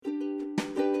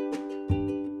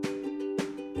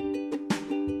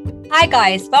Hi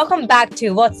guys, welcome back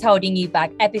to What's Holding You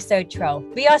Back, episode 12.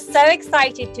 We are so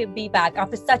excited to be back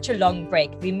after such a long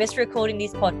break. We miss recording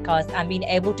these podcasts and being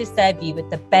able to serve you with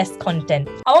the best content.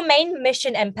 Our main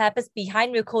mission and purpose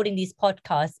behind recording these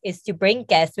podcasts is to bring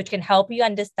guests which can help you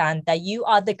understand that you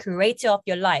are the creator of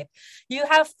your life. You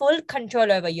have full control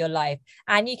over your life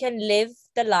and you can live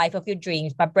the life of your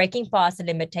dreams by breaking past the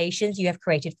limitations you have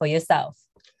created for yourself.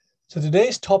 So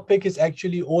today's topic is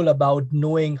actually all about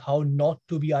knowing how not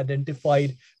to be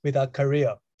identified with our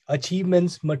career,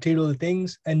 achievements, material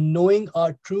things, and knowing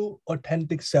our true,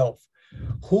 authentic self,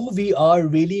 who we are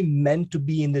really meant to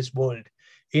be in this world.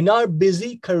 In our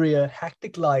busy career,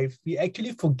 hectic life, we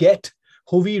actually forget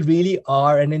who we really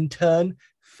are and in turn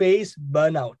face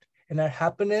burnout. And our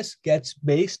happiness gets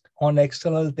based on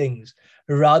external things,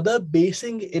 rather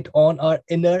basing it on our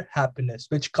inner happiness,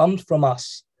 which comes from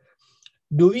us.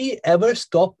 Do we ever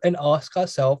stop and ask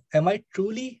ourselves, am I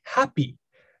truly happy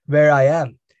where I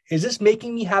am? Is this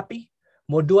making me happy?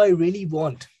 What do I really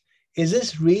want? Is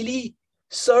this really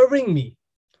serving me?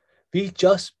 We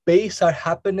just base our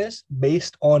happiness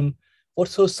based on what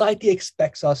society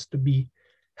expects us to be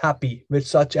happy with,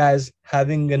 such as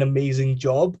having an amazing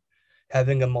job,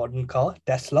 having a modern car,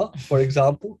 Tesla, for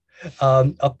example,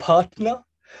 a partner.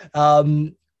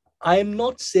 I'm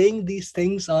not saying these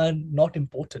things are not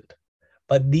important.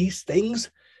 But these things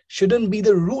shouldn't be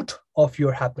the root of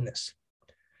your happiness.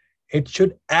 It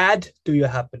should add to your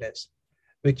happiness,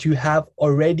 which you have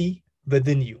already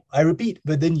within you. I repeat,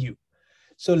 within you.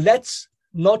 So let's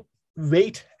not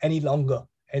wait any longer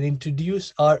and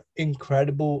introduce our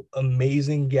incredible,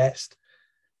 amazing guest.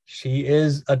 She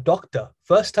is a doctor.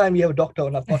 First time we have a doctor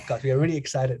on our podcast. We are really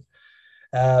excited.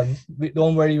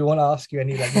 Don't worry, we won't ask you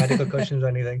any medical questions or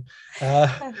anything.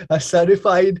 A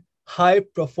certified high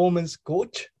performance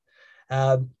coach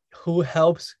who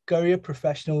helps career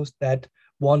professionals that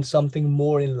want something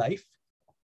more in life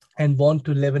and want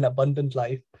to live an abundant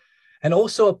life. And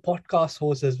also a podcast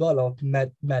host as well of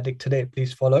Medic Today.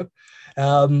 Please follow.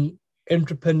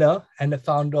 Entrepreneur and the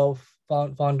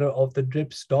founder of the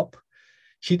Drip Stop.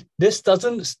 This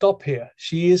doesn't stop here.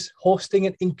 She is hosting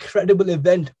an incredible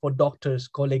event for doctors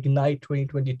called Ignite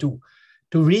 2022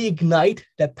 to reignite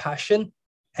their passion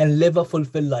and live a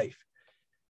fulfilled life.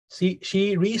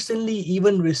 She recently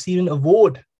even received an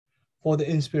award for the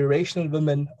Inspirational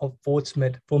Women of Fort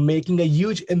Smith for making a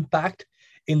huge impact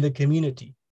in the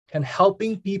community and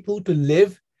helping people to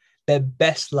live their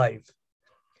best life.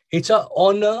 It's an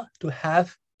honor to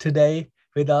have today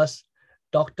with us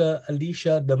Dr.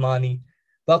 Alisha Damani.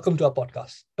 Welcome to our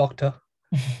podcast, Doctor.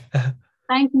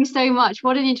 Thank you so much.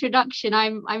 What an introduction.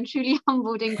 I'm truly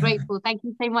humbled and grateful. Thank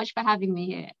you so much for having me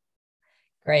here.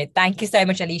 Great. Thank you so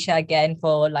much, Alisha, again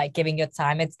for giving your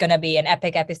time. It's going to be an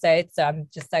epic episode. So I'm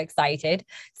just so excited.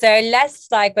 So let's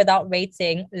without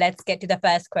waiting, let's get to the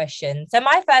first question. So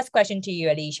my first question to you,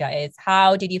 Alisha, is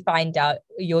how did you find out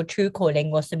your true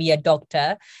calling was to be a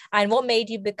doctor? And what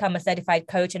made you become a certified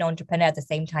coach and entrepreneur at the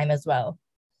same time as well?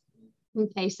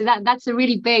 Okay, so that's a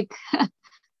really big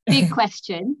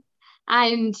question.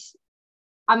 And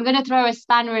I'm going to throw a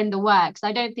spanner in the works.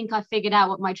 I don't think I figured out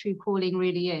what my true calling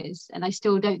really is. And I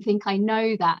still don't think I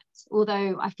know that,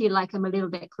 although I feel like I'm a little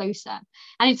bit closer.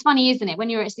 And it's funny, isn't it? When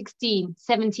you're at 16,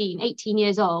 17, 18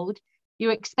 years old,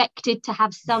 you're expected to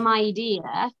have some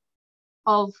idea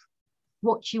of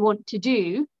what you want to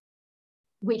do,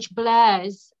 which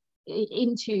blurs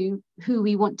into who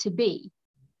we want to be.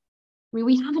 I mean,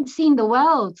 we haven't seen the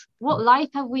world. What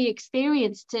life have we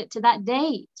experienced to that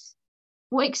date?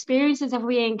 What experiences have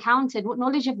we encountered? What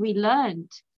knowledge have we learned?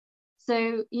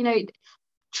 So,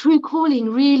 true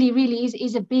calling really, really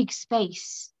is a big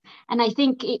space. And I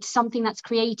think it's something that's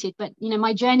created. But,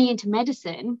 my journey into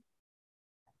medicine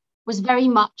was very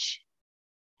much,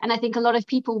 and I think a lot of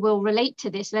people will relate to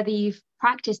this, whether you've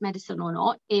practiced medicine or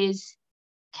not, is,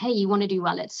 okay, you want to do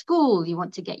well at school, you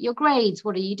want to get your grades,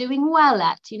 what are you doing well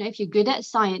at? If you're good at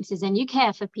sciences and you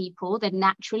care for people, then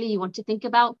naturally you want to think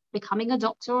about becoming a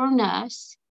doctor or a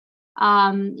nurse.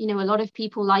 A lot of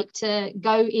people like to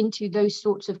go into those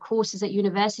sorts of courses at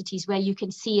universities where you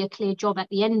can see a clear job at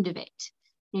the end of it.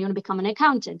 You want to become an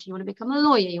accountant, you want to become a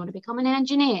lawyer, you want to become an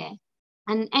engineer.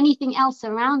 And anything else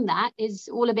around that is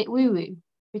all a bit woo-woo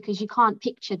because you can't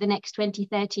picture the next 20,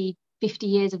 30, 50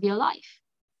 years of your life.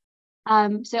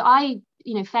 So I,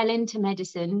 fell into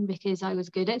medicine because I was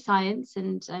good at science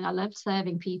and I loved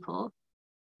serving people.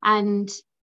 And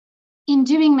in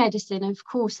doing medicine, of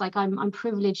course, I'm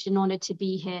privileged and honored to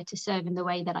be here to serve in the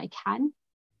way that I can.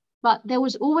 But there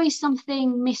was always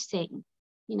something missing,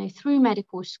 through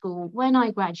medical school, when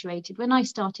I graduated, when I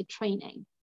started training.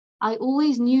 I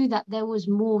always knew that there was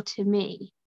more to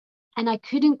me. And I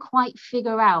couldn't quite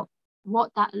figure out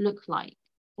what that looked like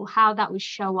or how that would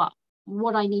show up,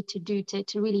 what I need to do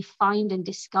to really find and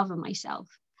discover myself.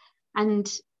 And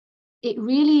it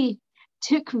really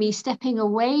took me stepping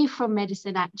away from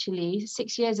medicine. Actually,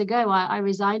 6 years ago, I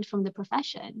resigned from the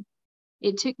profession.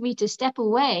 It took me to step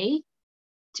away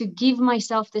to give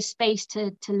myself the space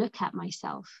to look at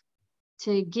myself,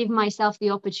 to give myself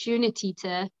the opportunity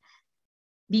to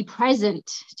be present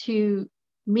to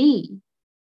me,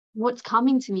 what's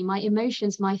coming to me, my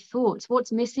emotions, my thoughts,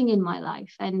 what's missing in my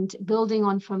life, and building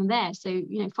on from there. So,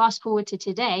 fast forward to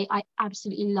today, I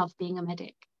absolutely love being a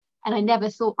medic. And I never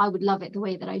thought I would love it the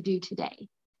way that I do today.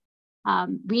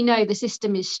 We know the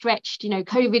system is stretched.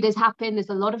 COVID has happened. There's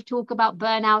a lot of talk about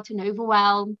burnout and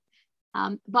overwhelm.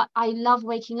 But I love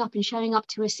waking up and showing up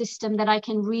to a system that I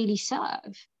can really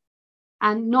serve.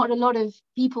 And not a lot of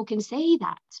people can say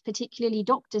that, particularly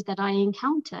doctors that I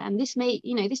encounter. And this may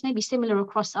be similar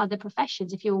across other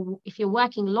professions. If you're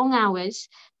working long hours,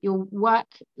 your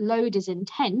workload is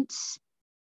intense,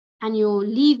 and you're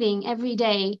leaving every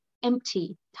day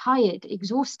empty, tired,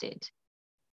 exhausted.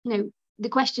 The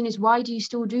question is, why do you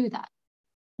still do that?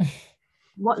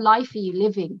 What life are you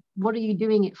living? What are you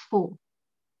doing it for?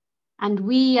 And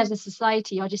we as a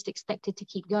society are just expected to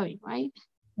keep going, right?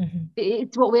 Mm-hmm.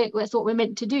 It's what we're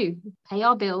meant to do. Pay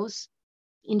our bills,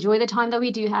 enjoy the time that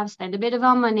we do have, spend a bit of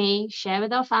our money, share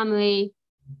with our family,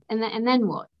 and then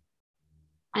what?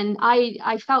 And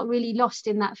I felt really lost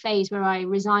in that phase where I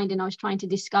resigned and I was trying to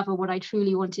discover what I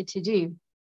truly wanted to do.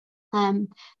 And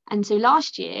so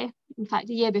last year, in fact,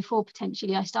 the year before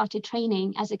potentially, I started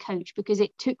training as a coach, because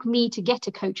it took me to get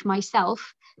a coach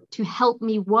myself to help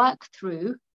me work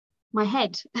through my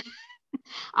head.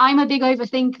 I'm a big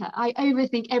overthinker. I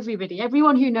overthink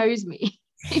everyone who knows me.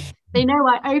 They know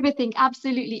I overthink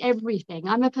absolutely everything.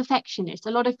 I'm a perfectionist.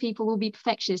 A lot of people will be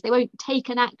perfectionists. They won't take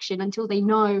an action until they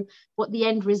know what the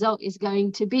end result is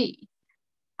going to be.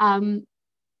 And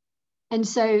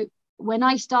so when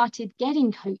I started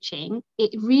getting coaching,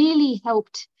 it really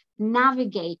helped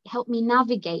me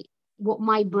navigate what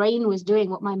my brain was doing,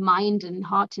 what my mind and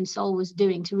heart and soul was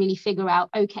doing, to really figure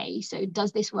out, okay, so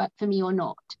does this work for me or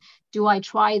not? Do I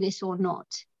try this or not?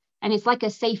 And it's like a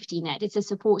safety net. It's a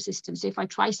support system. So if I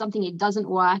try something, it doesn't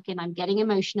work and I'm getting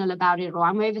emotional about it, or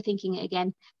I'm overthinking it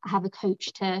again, I have a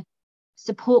coach to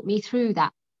support me through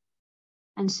that.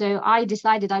 And so I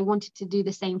decided I wanted to do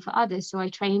the same for others. So I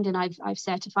trained and I've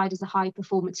certified as a high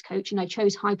performance coach. And I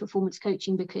chose high performance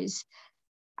coaching because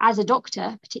as a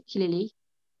doctor, particularly,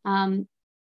 a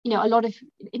lot of,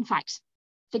 in fact,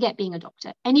 forget being a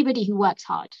doctor, anybody who works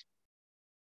hard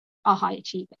are high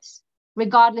achievers,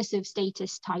 regardless of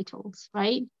status, titles,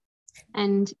 right?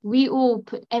 And we all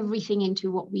put everything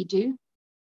into what we do.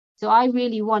 So I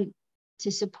really want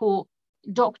to support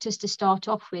doctors to start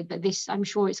off with, but this, I'm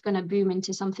sure it's going to boom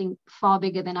into something far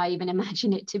bigger than I even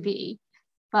imagine it to be.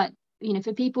 But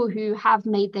for people who have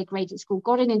made their grades at school,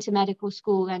 gotten into medical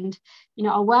school, and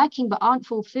are working but aren't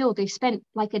fulfilled, they've spent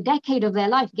like a decade of their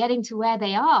life getting to where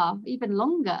they are, even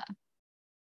longer.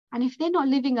 And if they're not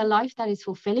living a life that is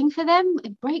fulfilling for them,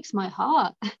 it breaks my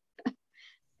heart.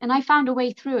 And I found a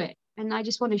way through it, and I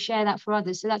just want to share that for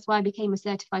others. So that's why I became a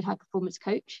certified high performance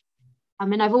coach.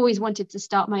 And I've always wanted to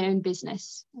start my own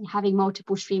business, having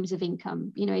multiple streams of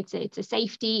income. It's a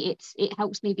safety. It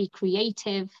helps me be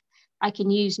creative. I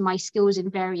can use my skills in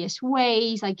various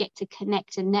ways. I get to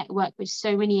connect and network with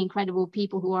so many incredible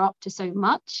people who are up to so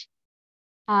much.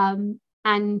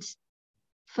 And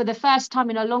for the first time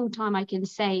in a long time, I can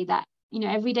say that,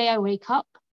 every day I wake up,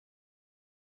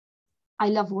 I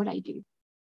love what I do.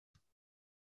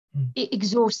 It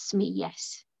exhausts me,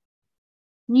 yes.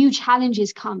 New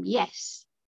challenges come, yes.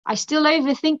 I still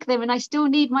overthink them and I still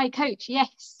need my coach,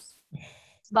 yes.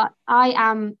 But I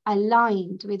am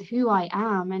aligned with who I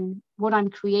am and what I'm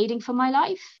creating for my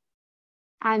life.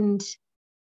 And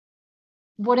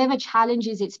whatever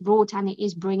challenges it's brought, and it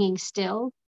is bringing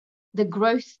still, the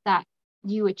growth that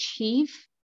you achieve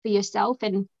for yourself.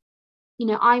 And,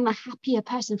 I'm a happier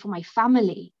person for my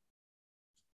family.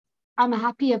 I'm a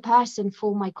happier person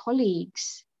for my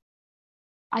colleagues.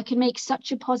 I can make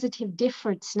such a positive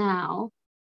difference now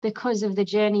because of the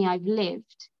journey I've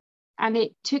lived. And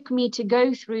it took me to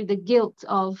go through the guilt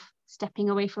of stepping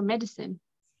away from medicine,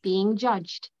 being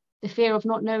judged, the fear of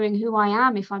not knowing who I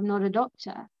am if I'm not a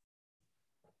doctor.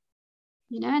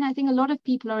 And I think a lot of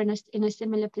people are in a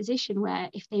similar position where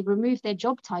if they remove their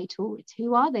job title, it's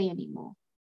who are they anymore?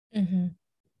 Mm-hmm.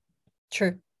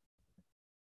 True.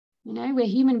 We're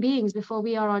human beings before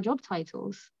we are our job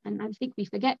titles. And I think we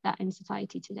forget that in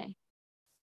society today.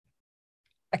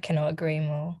 I cannot agree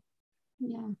more.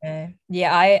 Yeah.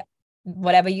 Yeah,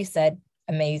 whatever you said,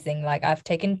 amazing. Like I've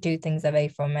taken two things away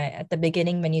from it. At the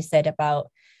beginning, when you said about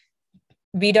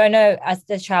we don't know, as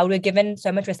the child, we're given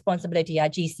so much responsibility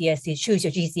at GCSEs, choose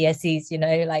your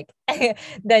GCSEs, like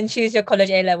then choose your college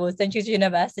A levels, then choose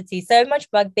university. So much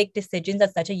big decisions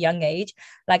at such a young age.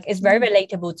 Like it's very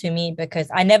relatable to me because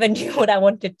I never knew what I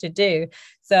wanted to do.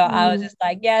 So I was just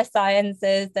like, yeah,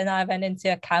 sciences. Then I went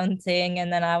into accounting,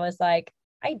 and then I was like,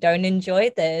 I don't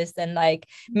enjoy this. And like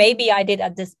maybe I did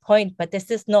at this point, but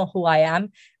this is not who I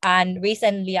am. And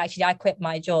recently, actually, I quit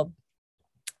my job.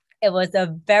 It was a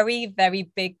very,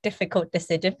 very big, difficult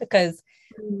decision because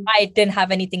I didn't have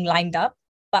anything lined up,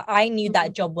 but I knew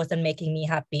that job wasn't making me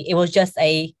happy. It was just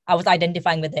I was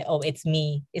identifying with it. Oh, it's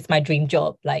me. It's my dream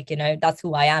job. Like, that's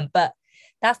who I am. But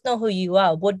that's not who you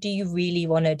are. What do you really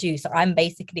want to do? So I'm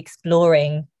basically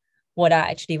exploring what I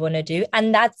actually want to do.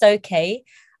 And that's okay.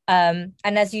 And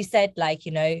as you said, like,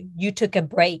 you took a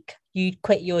break, you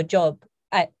quit your job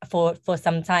for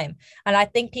some time. And I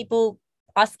think people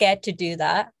are scared to do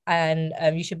that, and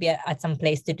you should be at some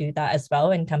place to do that as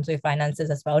well in terms of finances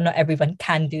as well. Not everyone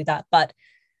can do that, but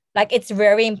like it's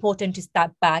very important to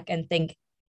step back and think,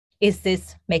 is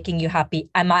this making you happy?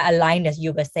 Am I aligned? As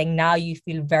you were saying, now you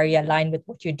feel very aligned with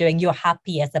what you're doing, you're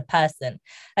happy as a person.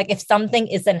 Like if something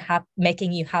isn't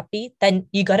making you happy, then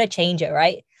you got to change it,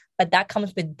 right? But that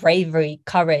comes with bravery,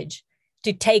 courage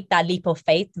to take that leap of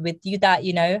faith with you. That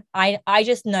I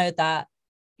just know that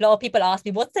a lot of people ask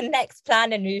me, what's the next plan,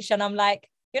 Anush? And I'm like,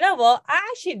 you know what? I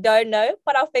actually don't know,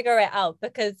 but I'll figure it out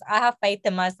because I have faith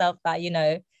in myself that,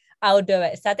 I'll do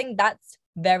it. So I think that's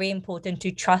very important,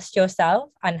 to trust yourself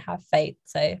and have faith.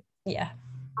 So, yeah.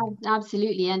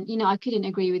 Absolutely. And, I couldn't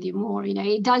agree with you more.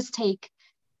 It does take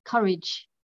courage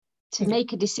to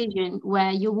make a decision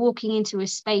where you're walking into a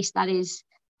space that is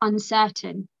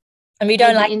uncertain. And we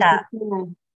don't like that.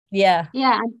 Yeah.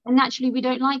 And naturally we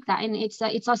don't like that, and it's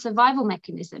our survival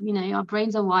mechanism. Our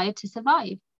brains are wired to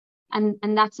survive, and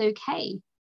that's okay.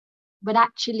 But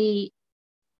actually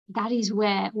that is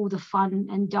where all the fun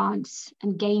and dance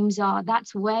and games are.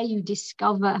 That's where you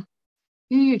discover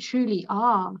who you truly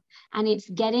are, and it's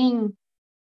getting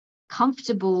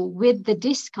comfortable with the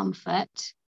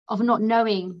discomfort of not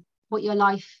knowing what your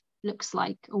life looks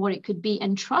like or what it could be,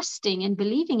 and trusting and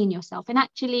believing in yourself. And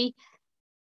actually,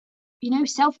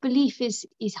 self-belief is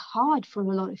hard for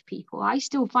a lot of people. I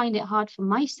still find it hard for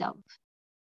myself.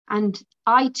 And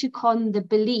I took on the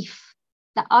belief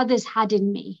that others had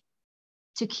in me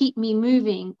to keep me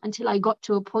moving until I got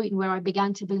to a point where I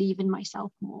began to believe in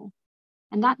myself more.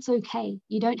 And that's okay.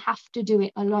 You don't have to do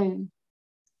it alone.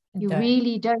 You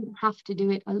really don't have to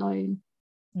do it alone.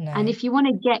 No. And if you want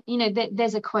to get,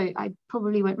 there's a quote, I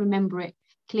probably won't remember it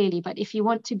clearly, but if you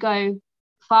want to go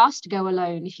fast, go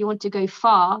alone. If you want to go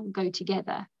far, go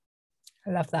together.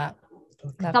 I love that.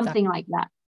 Something like that.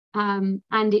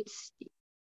 And it's,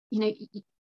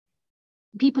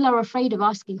 people are afraid of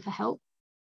asking for help,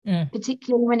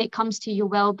 particularly when it comes to your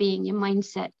well-being, your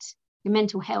mindset, your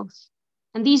mental health.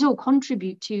 And these all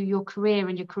contribute to your career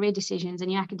and your career decisions and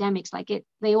your academics.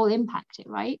 They all impact it,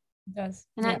 right? It does.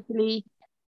 And actually,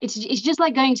 it's just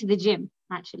like going to the gym,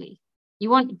 actually. You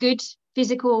want good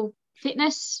physical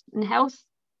fitness and health,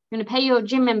 you're going to pay your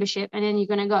gym membership and then you're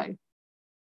going to go.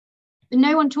 But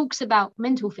no one talks about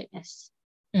mental fitness.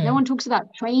 No one talks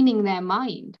about training their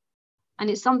mind. And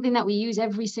it's something that we use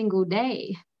every single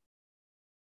day.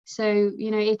 So,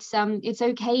 it's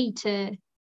okay to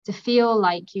feel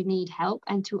like you need help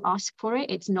and to ask for it.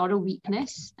 It's not a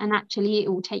weakness. And actually,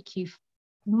 it will take you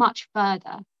much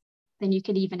further than you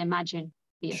could even imagine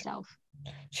for yourself.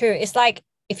 True. It's like,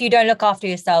 if you don't look after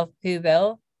yourself, who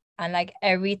will? And like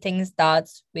everything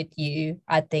starts with you.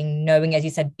 I think knowing, as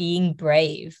you said, being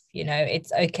brave,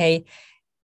 it's okay.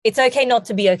 It's okay not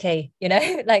to be okay,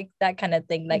 like that kind of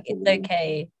thing. Like it's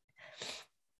okay.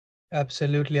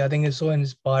 Absolutely. I think it's so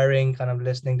inspiring kind of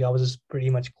listening to. I was just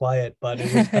pretty much quiet, but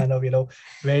it was kind of,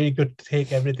 very good to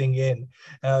take everything in.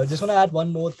 Just want to add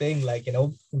one more thing, like,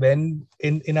 when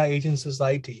in our Asian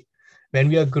society, when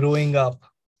we are growing up,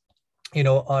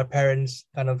 our parents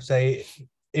kind of say,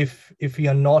 if we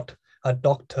are not a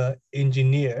doctor,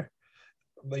 engineer,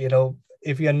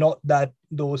 if we are not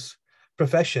those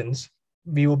professions,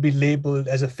 we will be labeled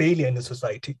as a failure in the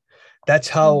society. That's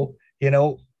how,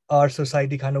 our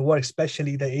society kind of works,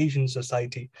 especially the Asian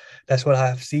society. That's what I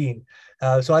have seen.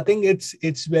 So I think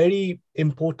it's very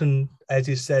important, as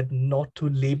you said, not to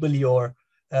label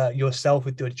yourself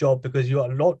with your job, because you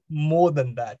are a lot more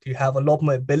than that. You have a lot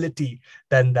more ability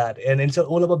than that. And it's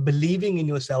all about believing in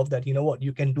yourself that,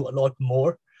 you can do a lot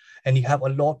more and you have a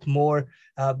lot more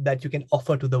that you can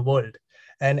offer to the world.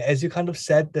 And as you kind of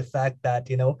said, the fact that,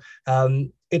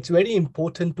 it's very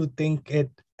important to think it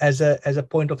as a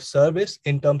point of service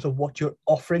in terms of what you're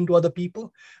offering to other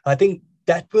people. I think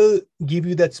that will give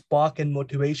you that spark and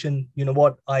motivation. You know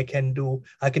what I can do?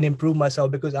 I can improve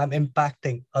myself because I'm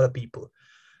impacting other people.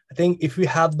 I think if you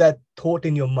have that thought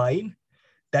in your mind,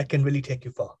 that can really take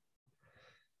you far.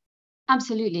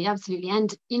 Absolutely, absolutely.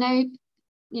 And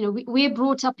we're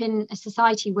brought up in a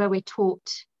society where we're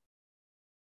taught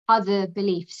other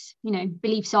beliefs,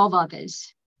 beliefs of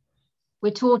others.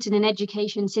 We're taught in an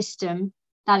education system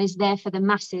that is there for the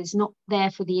masses, not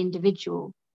there for the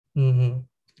individual. Mm-hmm.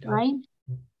 Yeah. Right?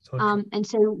 So true. And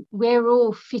so we're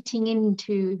all fitting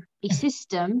into a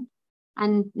system,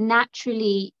 and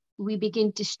naturally we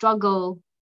begin to struggle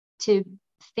to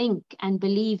think and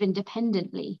believe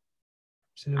independently.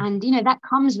 Absolutely. And that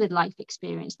comes with life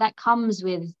experience, that comes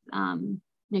with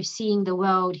seeing the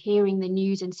world, hearing the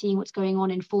news and seeing what's going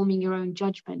on and forming your own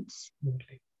judgments.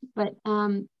 Absolutely. But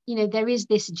there is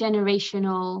this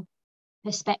generational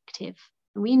perspective.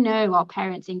 We know our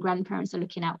parents and grandparents are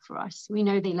looking out for us. We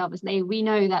know they love us. We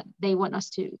know that they want us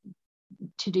to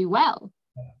do well.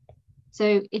 Yeah.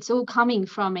 So it's all coming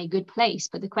from a good place.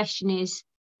 But the question is,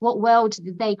 what world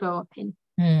did they grow up in?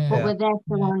 What were their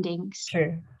surroundings?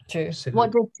 True.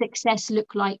 What does success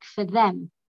look like for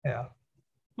them? Yeah.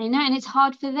 And it's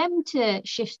hard for them to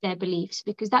shift their beliefs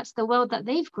because that's the world that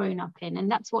they've grown up in,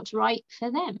 and that's what's right for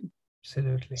them.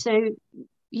 Absolutely. So,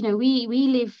 we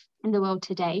live in the world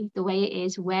today the way it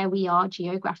is, where we are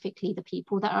geographically, the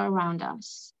people that are around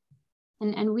us.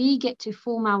 And we get to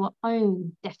form our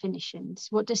own definitions.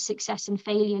 What does success and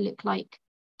failure look like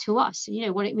to us?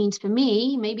 What it means for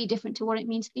me may be different to what it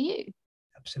means for you.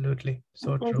 Absolutely.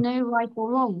 So There's true. no right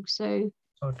or wrong. So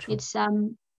true.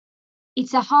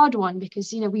 It's a hard one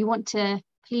because, we want to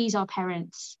please our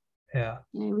parents. Yeah.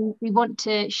 We want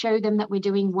to show them that we're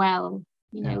doing well.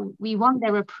 We want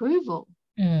their approval.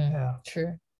 Yeah.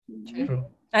 True.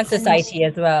 And society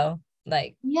as well.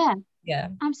 Yeah.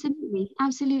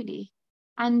 Absolutely.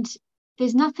 And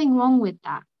there's nothing wrong with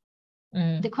that.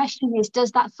 The question is,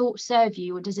 does that thought serve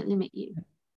you or does it limit you?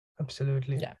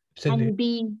 Absolutely. Yeah. Can you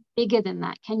be bigger than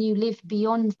that? Can you live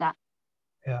beyond that?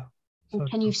 Yeah. Or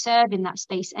can you serve in that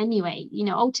space anyway?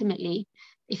 Ultimately,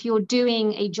 if you're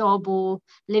doing a job or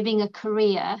living a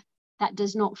career that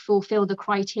does not fulfill the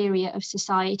criteria of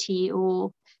society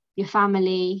or your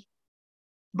family,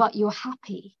 but you're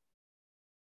happy,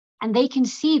 and they can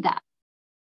see that.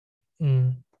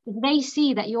 If they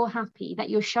see that you're happy, that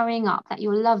you're showing up, that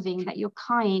you're loving, that you're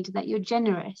kind, that you're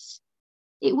generous,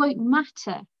 it won't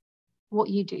matter what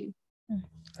you do.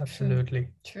 Absolutely.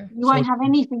 True. You won't have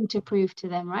anything to prove to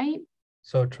them, right?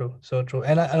 So true.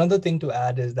 And another thing to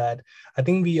add is that I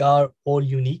think we are all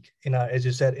unique in our, as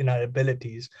you said, in our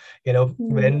abilities.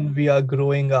 When we are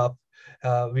growing up,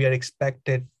 we are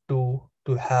expected to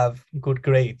have good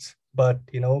grades, but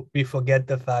we forget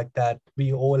the fact that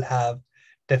we all have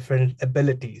different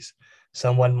abilities.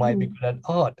 Someone might be good at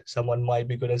art, someone might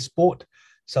be good at sport,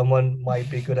 someone might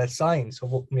be good at science,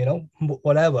 or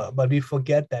whatever. But we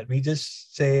forget that. We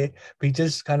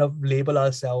just kind of label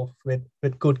ourselves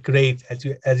with good grades,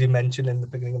 as you mentioned in the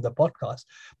beginning of the podcast.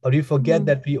 But we forget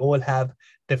that we all have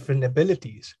different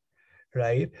abilities,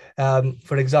 right?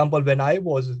 For example, when I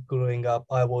was growing up,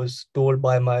 I was told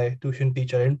by my tuition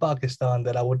teacher in Pakistan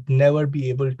that I would never be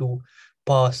able to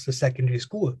pass the secondary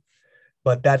school,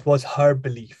 but that was her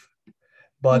belief.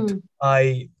 But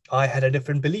I had a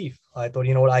different belief. I thought,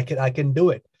 I can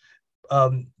do it.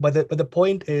 But the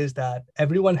point is that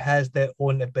everyone has their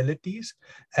own abilities,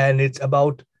 and it's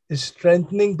about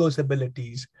strengthening those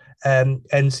abilities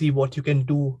and see what you can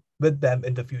do with them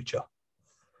in the future.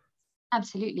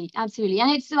 Absolutely.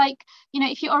 And it's like,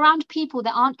 if you're around people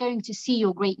that aren't going to see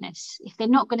your greatness, if they're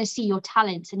not going to see your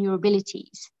talents and your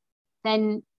abilities,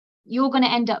 then you're going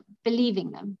to end up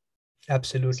believing them.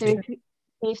 Absolutely. So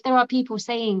if there are people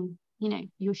saying,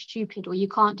 you're stupid or you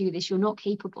can't do this, you're not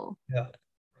capable. Yeah.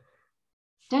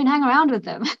 Don't hang around with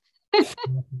them.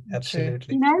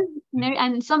 Absolutely.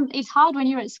 And it's hard when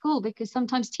you're at school because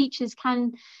sometimes teachers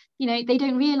can, they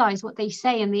don't realize what they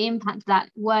say and the impact that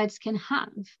words can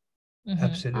have.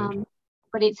 Absolutely.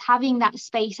 But it's having that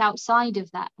space outside of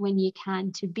that when you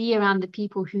can, to be around the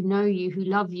people who know you, who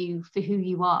love you for who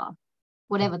you are,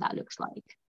 whatever that looks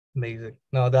like. Amazing.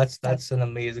 No, that's an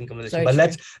amazing conversation. So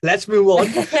but true. let's move on.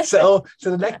 So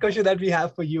the next question that we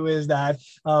have for you is that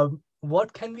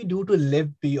what can we do to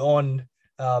live beyond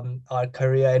our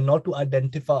career and not to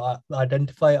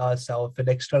identify ourselves with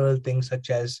external things such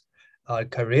as our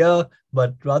career,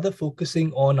 but rather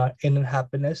focusing on our inner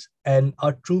happiness and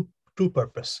our true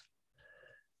purpose?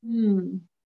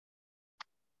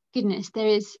 goodness, there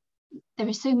is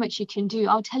so much you can do.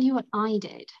 I'll tell you what I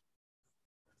did.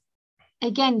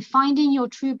 Again, finding your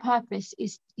true purpose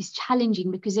is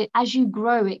challenging because as you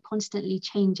grow, it constantly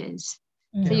changes.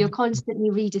 So you're constantly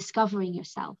rediscovering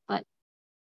yourself. But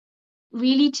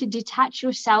really to detach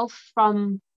yourself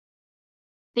from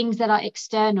things that are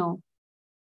external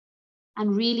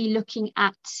and really looking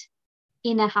at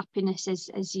inner happiness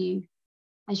as you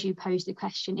pose the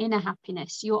question, inner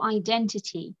happiness, your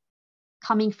identity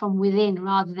coming from within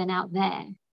rather than out there.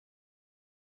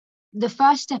 The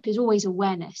first step is always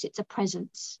awareness. It's a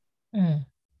presence.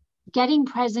 Getting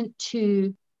present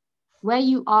to where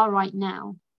you are right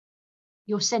now,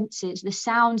 your senses, the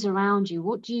sounds around you.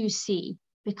 What do you see?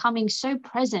 Becoming so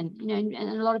present, and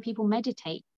a lot of people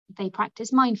meditate. They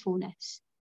practice mindfulness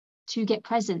to get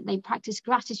present. They practice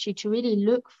gratitude to really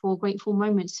look for grateful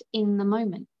moments in the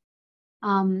moment.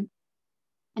 And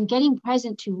getting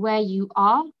present to where you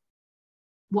are,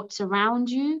 what's around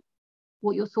you,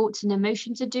 what your thoughts and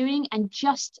emotions are doing, and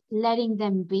just letting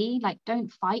them be. Like,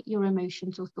 don't fight your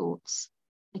emotions or thoughts.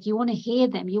 Like, you want to hear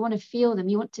them, you want to feel them,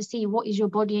 you want to see what is your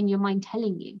body and your mind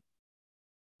telling you.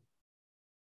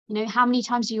 How many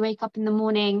times do you wake up in the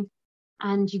morning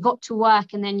and you got to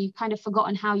work and then you kind of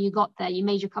forgotten how you got there? You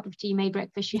made your cup of tea, you made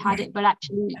breakfast, you had it, but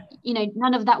actually,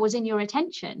 none of that was in your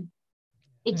attention.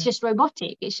 It's just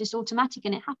robotic, it's just automatic,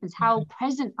 and it happens. How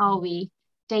present are we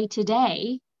day to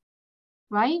day,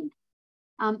 right?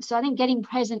 So I think getting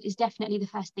present is definitely the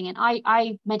first thing. And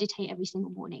I meditate every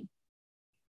single morning.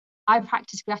 I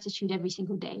practice gratitude every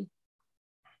single day.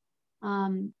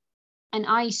 And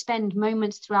I spend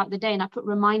moments throughout the day, and I put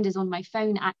reminders on my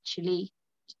phone actually,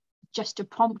 just to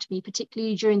prompt me,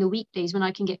 particularly during the weekdays when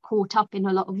I can get caught up in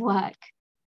a lot of work.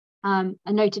 A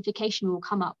notification will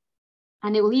come up,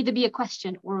 and it will either be a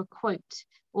question or a quote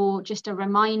or just a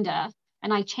reminder.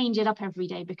 And I change it up every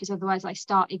day because otherwise I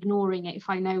start ignoring it if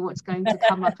I know what's going to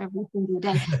come up every single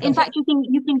day. In fact, you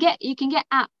can get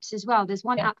apps as well. There's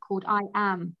one app called I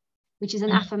Am, which is an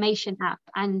affirmation app,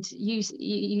 and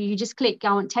you just click,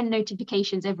 I want 10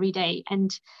 notifications every day,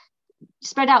 and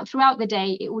spread out throughout the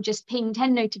day. It will just ping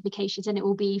 10 notifications, and it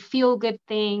will be feel good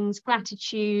things,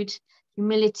 gratitude,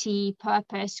 humility,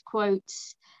 purpose,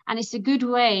 quotes. And it's a good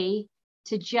way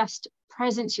to just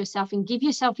presence yourself and give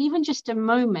yourself even just a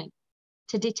moment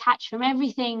to detach from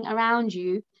everything around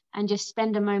you and just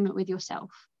spend a moment with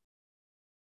yourself.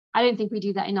 I don't think we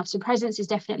do that enough. So presence is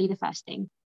definitely the first thing.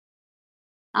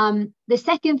 The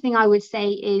second thing I would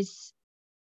say is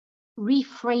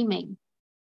reframing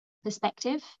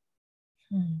perspective.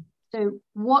 So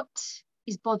what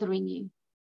is bothering you?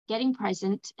 Getting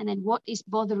present, and then what is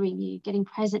bothering you? Getting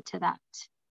present to that.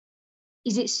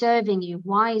 Is it serving you?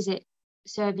 Why is it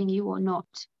serving you or not?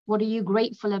 What are you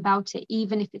grateful about it,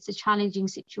 even if it's a challenging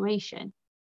situation?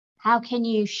 How can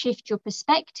you shift your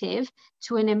perspective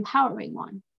to an empowering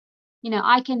one?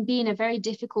 I can be in a very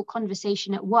difficult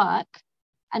conversation at work,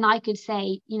 and I could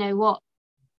say, you know what,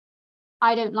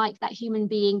 I don't like that human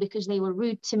being because they were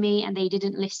rude to me and they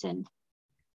didn't listen.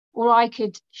 Or I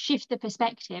could shift the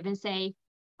perspective and say,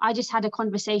 I just had a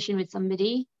conversation with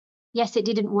somebody. Yes, it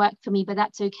didn't work for me, but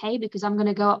that's okay, because I'm going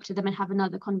to go up to them and have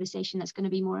another conversation that's going to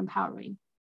be more empowering.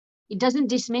 It doesn't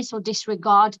dismiss or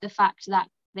disregard the fact that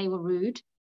they were rude,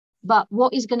 but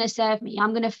what is going to serve me?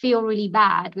 I'm going to feel really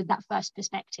bad with that first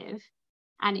perspective,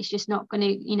 and it's just not going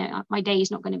to, my day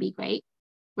is not going to be great.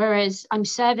 Whereas I'm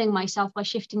serving myself by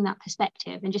shifting that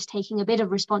perspective and just taking a bit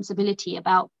of responsibility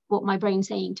about what my brain's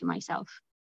saying to myself.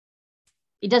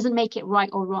 It doesn't make it right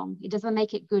or wrong. It doesn't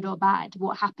make it good or bad.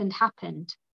 What happened,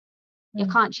 happened. I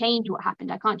can't change what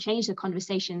happened. I can't change the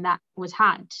conversation that was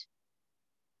had.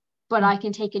 But I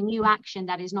can take a new action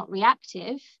that is not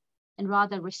reactive and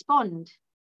rather respond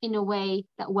in a way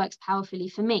that works powerfully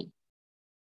for me.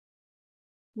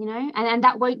 And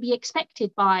that won't be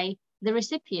expected by the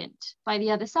recipient, by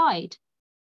the other side,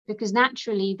 because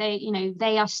naturally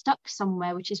they are stuck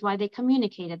somewhere, which is why they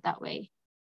communicated that way.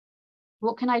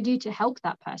 What can I do to help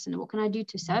that person? What can I do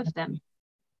to serve them?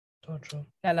 So true.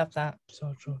 I love that.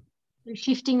 So true.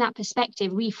 Shifting that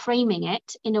perspective, reframing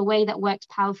it in a way that works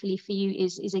powerfully for you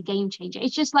is a game changer.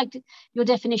 It's just like your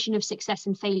definition of success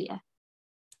and failure.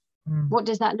 What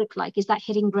does that look like? Is that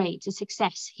hitting grades? Is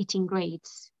success hitting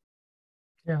grades?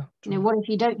 Yeah. What if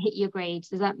you don't hit your grades?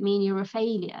 Does that mean you're a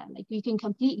failure? Like, you can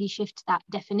completely shift that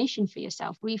definition for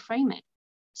yourself, reframe it.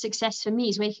 Success for me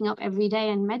is waking up every day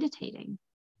and meditating.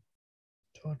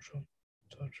 So true.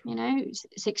 So true.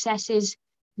 Success is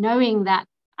knowing that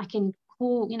I can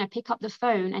call, pick up the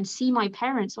phone and see my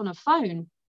parents on a phone.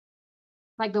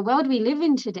 Like, the world we live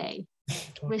in today,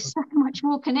 we're so much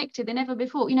more connected than ever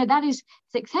before. That is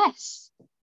success.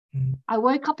 I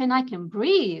woke up and I can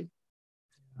breathe.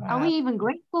 Are Wow. we even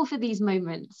grateful for these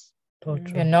moments? So You're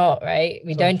true. not, right?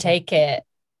 We So don't true. take it.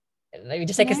 Like, we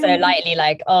just take it so No. lightly,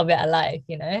 like, oh, we're alive,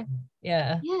 Yeah.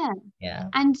 Yeah. Yeah.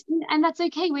 And that's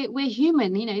okay. We're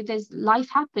human, there's life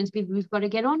happens. We've got to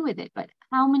get on with it. But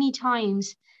how many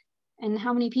times and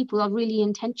how many people are really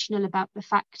intentional about the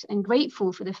fact and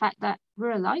grateful for the fact that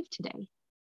we're alive today?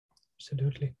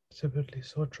 Absolutely. Absolutely.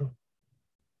 So true.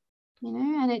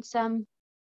 And it's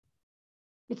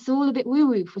all a bit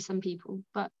woo-woo for some people,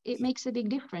 but it makes a big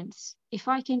difference. If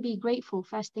I can be grateful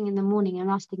first thing in the morning and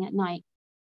last thing at night,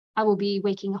 I will be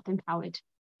waking up empowered,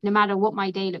 no matter what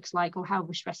my day looks like or how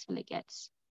stressful it gets.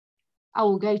 I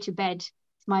will go to bed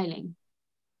smiling.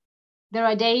 There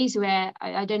are days where,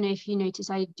 I don't know if you notice,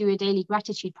 I do a daily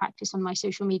gratitude practice on my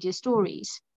social media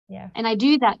stories. Yeah. And I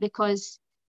do that because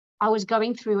I was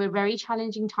going through a very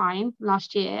challenging time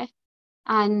last year,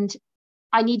 and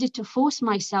I needed to force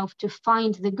myself to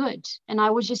find the good. And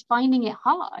I was just finding it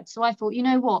hard. So I thought, you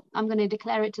know what? I'm going to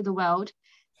declare it to the world,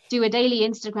 do a daily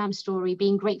Instagram story,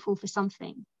 being grateful for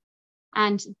something.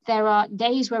 And there are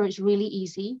days where it's really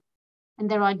easy. And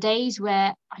there are days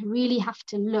where I really have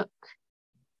to look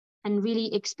and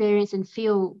really experience and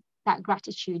feel that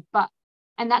gratitude.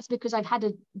 And that's because I've had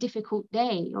a difficult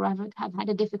day, or I've had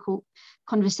a difficult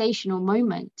conversation or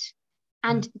moment.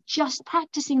 And just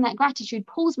practicing that gratitude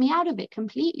pulls me out of it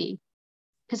completely,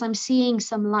 because I'm seeing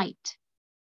some light.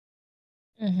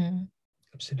 Mm-hmm.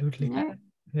 Absolutely.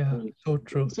 Yeah. So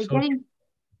true. So So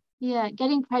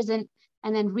getting present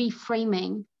and then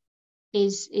reframing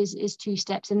is 2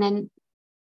 steps, and then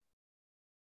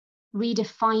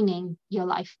redefining your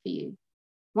life for you.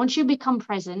 Once you become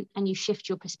present and you shift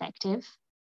your perspective,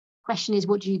 question is,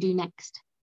 what do you do next?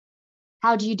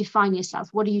 How do you define yourself?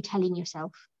 What are you telling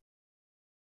yourself?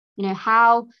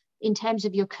 How, in terms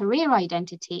of your career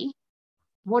identity,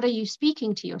 what are you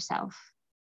speaking to yourself?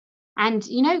 And,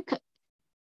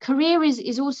 career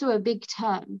is also a big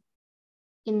term,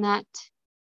 in that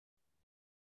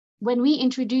when we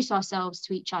introduce ourselves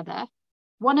to each other,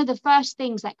 one of the first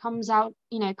things that comes out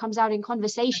in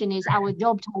conversation is our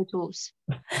job titles,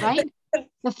 right?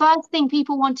 The first thing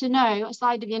people want to know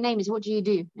aside of your name is, what do you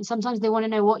do? And sometimes they want to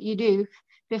know what you do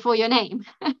before your name.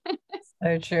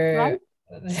 So true. Right?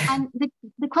 And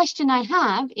the question I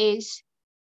have is,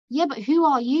 yeah, but who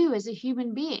are you as a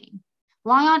human being?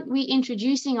 Why aren't we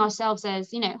introducing ourselves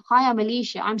as, hi, I'm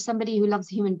Alicia. I'm somebody who loves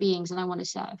human beings and I want to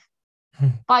serve.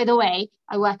 By the way,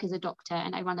 I work as a doctor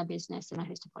and I run a business and I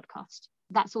host a podcast.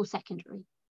 That's all secondary,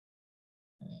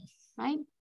 right?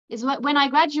 Is when I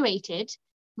graduated,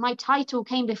 my title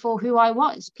came before who I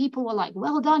was. People were like,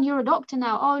 well done, you're a doctor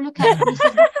now. Oh, look at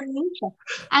Mrs. Dr. Alicia.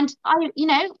 And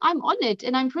I'm honored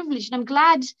and I'm privileged. And I'm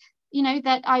glad,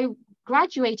 that I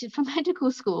graduated from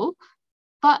medical school.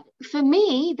 But for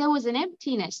me, there was an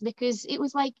emptiness, because it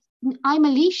was like, I'm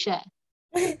Alicia.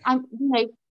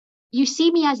 You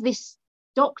see me as this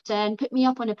doctor and put me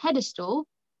up on a pedestal,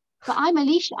 but I'm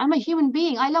Alicia. I'm a human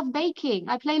being. I love baking.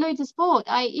 I play loads of sport.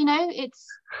 It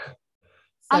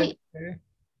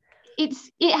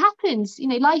happens.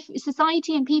 Life,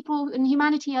 society, and people and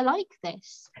humanity are like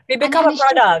this. We become a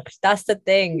product. That's the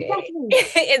thing. Exactly.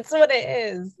 It's what it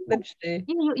is, literally.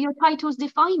 Your titles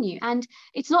define you, and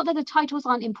it's not that the titles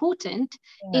aren't important.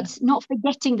 It's not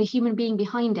forgetting the human being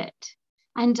behind it.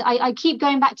 And I keep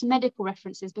going back to medical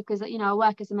references because I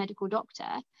work as a medical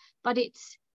doctor, but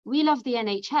we love the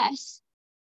NHS.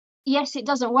 Yes, it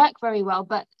doesn't work very well,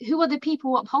 but who are the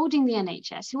people upholding the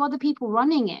NHS? Who are the people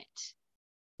running it?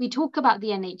 We talk about the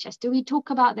NHS. Do we talk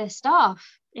about their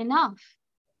staff enough?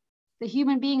 The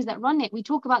human beings that run it. We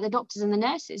talk about the doctors and the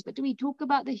nurses, but do we talk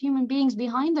about the human beings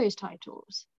behind those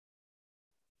titles?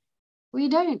 We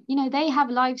don't. They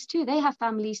have lives too. They have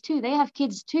families too. They have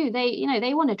kids too.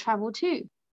 They want to travel too.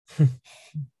 Do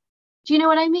you know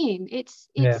what I mean? It's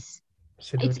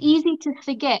easy to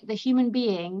forget the human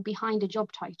being behind a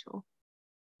job title.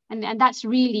 And that's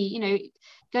really,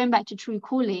 going back to true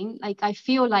calling, like I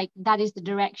feel like that is the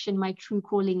direction my true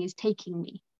calling is taking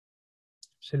me.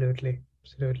 Absolutely.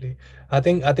 I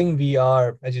think we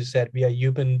are, as you said, we are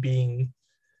human being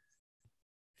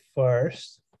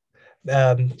first. Sorry,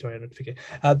 I don't forget.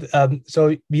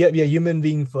 So we are human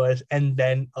being first, and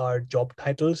then our job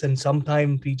titles, and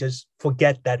sometimes we just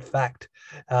forget that fact.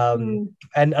 And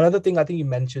another thing I think you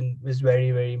mentioned is very,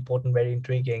 very important, very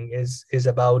intriguing, is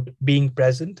about being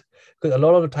present. Because a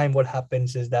lot of the time, what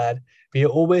happens is that we are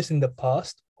always in the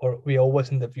past or we are always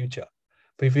in the future,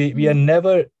 but we are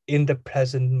never in the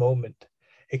present moment,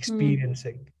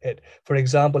 experiencing it. For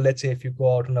example, let's say if you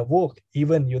go out on a walk,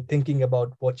 even you're thinking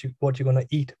about what you're going to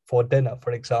eat for dinner,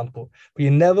 for example, but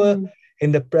you're never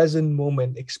in the present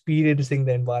moment, experiencing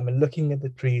the environment, looking at the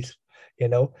trees,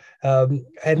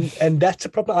 and that's a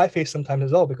problem I face sometimes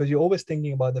as well, because you're always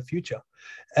thinking about the future.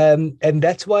 And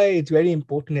that's why it's very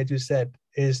important, as you said,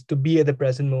 is to be at the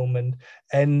present moment.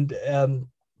 And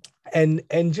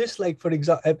just like, for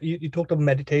example, you talked about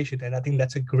meditation, and I think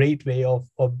that's a great way of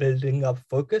building up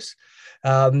focus.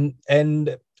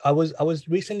 And I was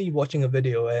recently watching a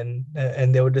video, and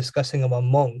they were discussing about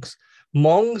monks.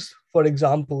 Monks, for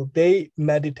example, they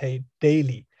meditate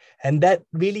daily, and that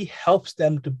really helps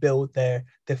them to build their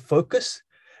focus.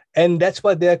 And that's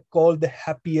why they're called the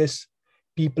happiest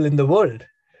people in the world,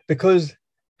 because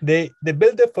they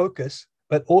build their focus,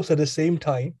 but also at the same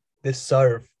time they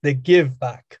serve, they give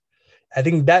back. I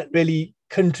think that really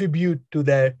contribute to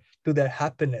their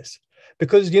happiness.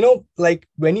 Because like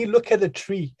when you look at a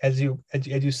tree, as you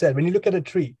said, when you look at a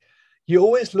tree, you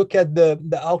always look at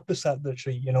the outer side of the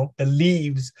tree, the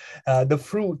leaves, the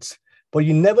fruits, but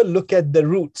you never look at the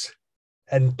roots.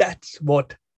 And that's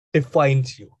what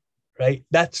defines you, right?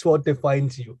 That's what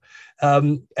defines you.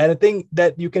 And I think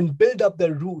that you can build up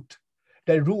the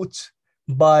roots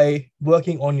by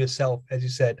working on yourself, as you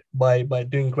said, by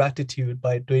doing gratitude,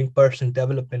 by doing personal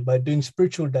development, by doing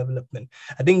spiritual development.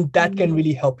 I think that can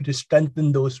really help you to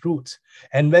strengthen those roots.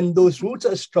 And when those roots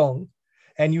are strong,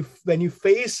 and when you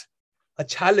face a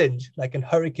challenge like a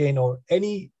hurricane or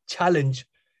any challenge,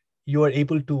 you are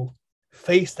able to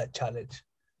face that challenge.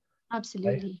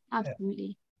 Absolutely, right?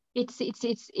 absolutely. Yeah.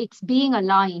 It's being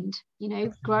aligned,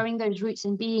 growing those roots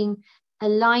and being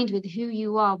aligned with who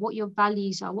you are, what your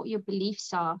values are, what your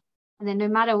beliefs are. And then no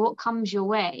matter what comes your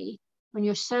way, when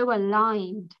you're so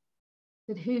aligned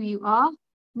with who you are,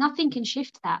 nothing can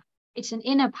shift that. It's an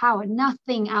inner power.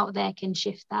 Nothing out there can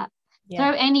shift that. Yeah.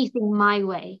 Throw anything my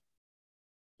way,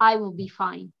 I will be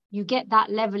fine. You get that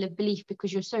level of belief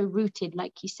because you're so rooted,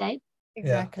 like you said.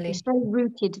 Exactly. You're so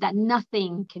rooted that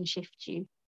nothing can shift you,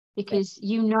 because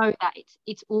you know that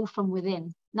it's all from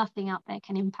within. Nothing out there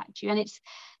can impact you. And it's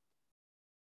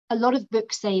a lot of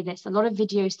books say this, a lot of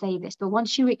videos say this, but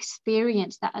once you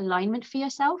experience that alignment for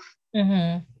yourself,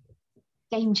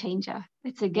 game changer.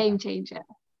 It's a game changer.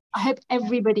 I hope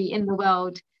everybody in the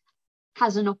world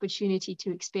has an opportunity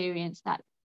to experience that.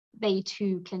 They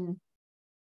too can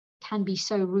be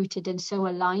so rooted and so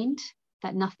aligned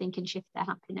that nothing can shift their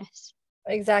happiness.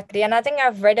 Exactly. And I think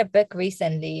I've read a book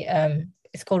recently.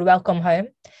 It's called Welcome Home.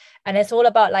 And it's all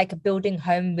about like building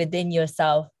home within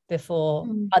yourself before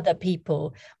other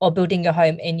people, or building your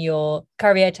home in your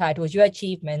career titles, your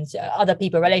achievements, other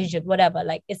people, relationships, whatever.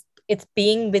 Like it's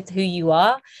being with who you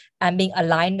are and being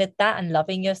aligned with that and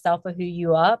loving yourself for who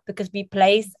you are, because we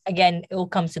place, again, it all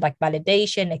comes to like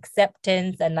validation,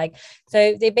 acceptance, and like,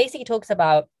 so they basically talks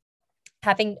about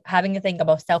having a thing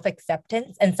about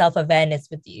self-acceptance and self-awareness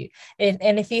with you.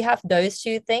 And if you have those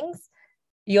two things,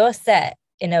 you're set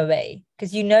in a way,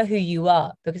 because you know who you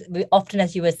are. Because we often,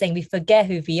 as you were saying, we forget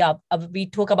who we are. We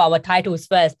talk about our titles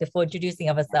first before introducing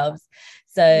ourselves.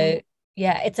 So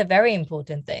yeah, it's a very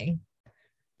important thing.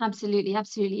 Absolutely,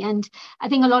 absolutely. And I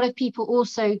think a lot of people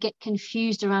also get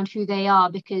confused around who they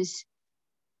are, because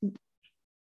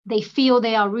they feel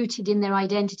they are rooted in their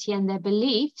identity and their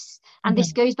beliefs. And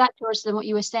this goes back to us, what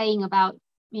you were saying about,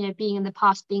 being in the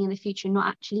past, being in the future, not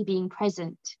actually being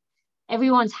present.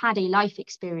 Everyone's had a life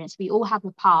experience. We all have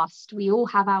a past. We all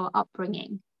have our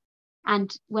upbringing.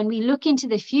 And when we look into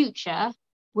the future,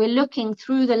 we're looking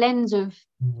through the lens of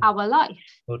our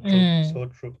life. So true. So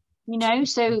true.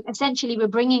 So essentially we're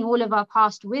bringing all of our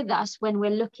past with us when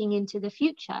we're looking into the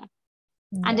future.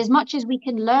 And as much as we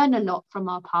can learn a lot from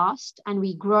our past, and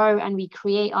we grow and we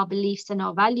create our beliefs and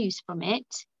our values from it,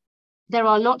 there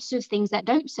are lots of things that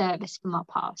don't serve us from our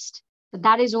past. But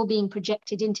that is all being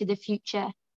projected into the future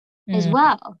as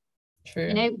well.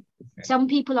 True. Some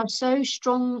people are so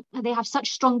strong, they have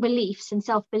such strong beliefs and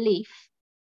self-belief,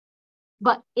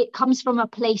 but it comes from a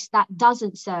place that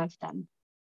doesn't serve them.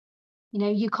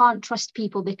 You can't trust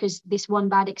people because this one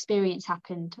bad experience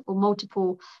happened, or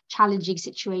multiple challenging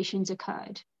situations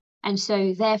occurred. And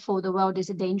so therefore the world is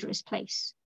a dangerous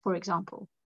place, for example.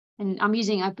 And I'm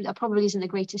using, probably isn't the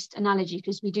greatest analogy,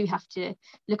 because we do have to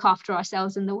look after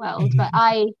ourselves in the world. But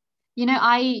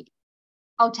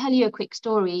I'll tell you a quick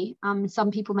story.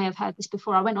 Some people may have heard this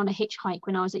before. I went on a hitchhike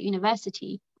when I was at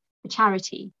university for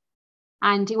charity.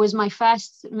 And it was my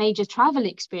first major travel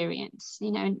experience,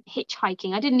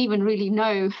 hitchhiking. I didn't even really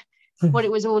know what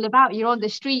it was all about. You're on the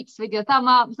streets with your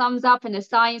thumbs up and a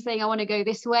sign saying, I want to go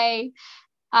this way.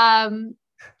 And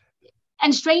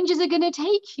strangers are going to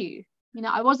take you.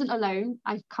 I wasn't alone.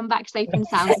 I've come back safe and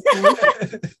sound,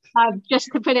 just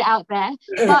to put it out there.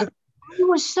 But I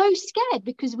was so scared,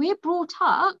 because we're brought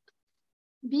up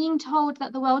being told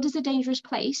that the world is a dangerous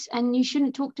place and you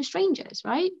shouldn't talk to strangers,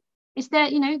 right? It's there,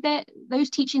 those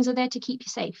teachings are there to keep you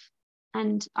safe.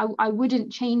 And I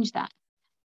wouldn't change that.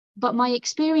 But my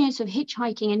experience of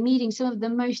hitchhiking and meeting some of the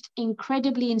most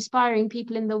incredibly inspiring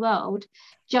people in the world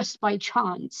just by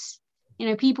chance,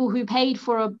 people who paid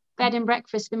for a bed and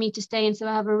breakfast for me to stay in so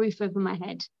I have a roof over my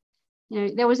head.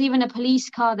 There was even a police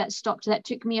car that stopped that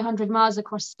took me 100 miles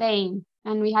across Spain,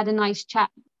 and we had a nice chat.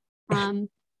 There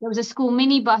was a school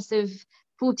minibus of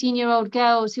 14-year-old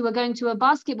girls who were going to a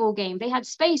basketball game. They had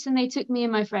space and they took me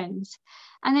and my friends.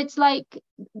 And it's like,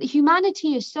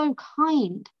 humanity is so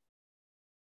kind.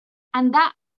 And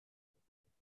that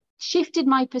shifted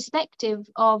my perspective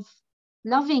of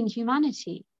loving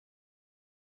humanity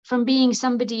from being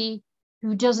somebody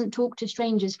who doesn't talk to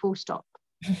strangers, full stop.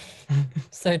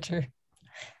 So true.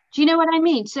 Do you know what I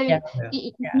mean? So Yeah.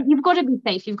 You've got to be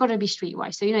safe. You've got to be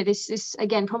streetwise. So, this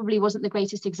again, probably wasn't the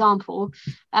greatest example.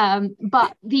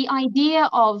 But the idea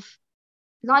of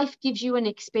life gives you an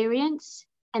experience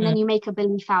and then you make a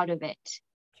belief out of it.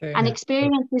 True. And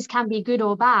experiences can be good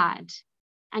or bad.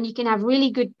 And you can have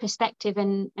really good perspective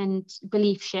and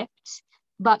belief shifts.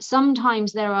 But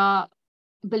sometimes there are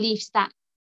beliefs that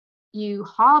you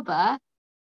harbor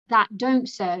that don't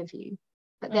serve you.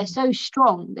 But they're so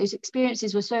strong, those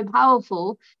experiences were so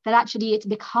powerful that actually it's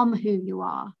become who you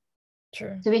are.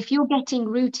 True. So if you're getting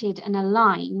rooted and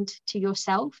aligned to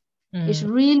yourself, it's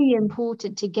really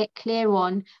important to get clear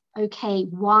on, okay,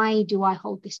 why do I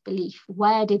hold this belief?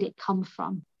 Where did it come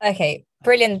from? Okay,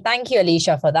 brilliant. Thank you,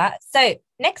 Alicia, for that. So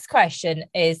next question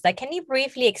is, can you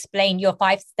briefly explain your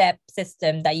 5-step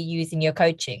system that you use in your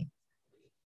coaching?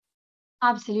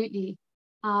 Absolutely.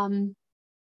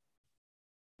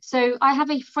 So I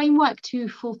have a framework to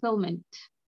fulfillment,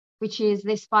 which is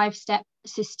this 5-step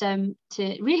system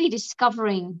to really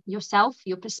discovering yourself,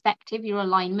 your perspective, your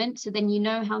alignment. So then you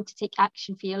know how to take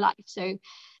action for your life. So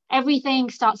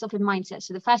everything starts off with mindset.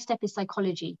 So the first step is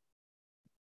psychology,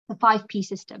 the 5P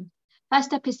system. First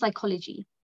step is psychology.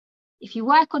 If you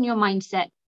work on your mindset,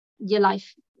 your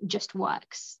life just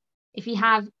works. If you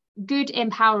have good,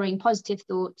 empowering, positive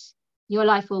thoughts, your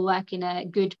life will work in a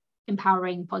good,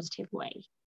 empowering, positive way.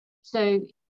 So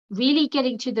really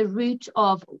getting to the root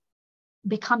of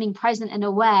becoming present and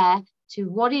aware to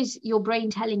what is your brain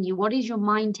telling you, what is your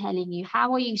mind telling you,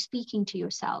 how are you speaking to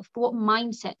yourself, what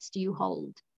mindsets do you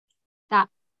hold,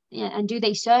 and do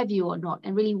they serve you or not,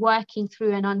 and really working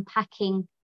through and unpacking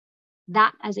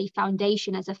that as a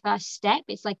foundation, as a first step.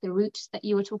 It's like the roots that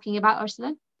you were talking about,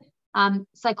 Ursula.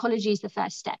 Psychology is the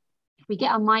first step. If we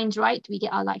get our minds right, we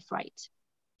get our life right.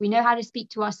 We know how to speak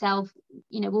to ourselves,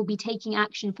 we'll be taking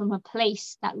action from a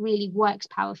place that really works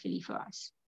powerfully for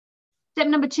us. Step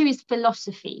number 2 is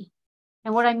philosophy.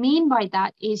 And what I mean by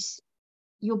that is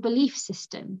your belief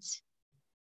systems.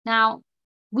 Now,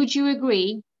 would you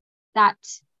agree that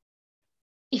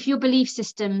if your belief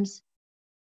systems,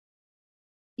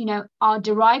 are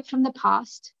derived from the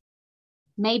past,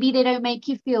 maybe they don't make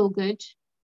you feel good,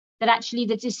 that actually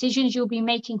the decisions you'll be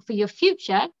making for your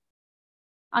future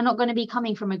are not going to be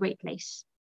coming from a great place?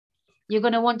 You're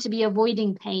going to want to be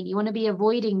avoiding pain. You want to be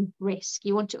avoiding risk.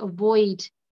 You want to avoid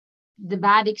the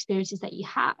bad experiences that you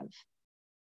have.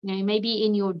 Maybe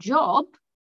in your job,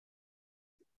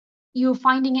 you're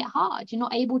finding it hard. You're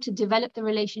not able to develop the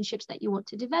relationships that you want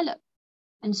to develop.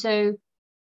 And so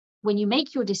when you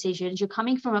make your decisions, you're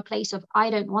coming from a place of, I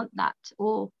don't want that,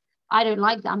 or I don't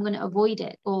like that, I'm going to avoid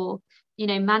it, or,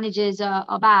 managers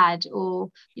are bad, or,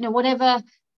 whatever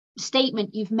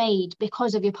statement you've made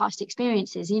because of your past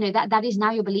experiences, that is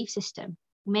now your belief system.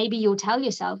 Maybe you'll tell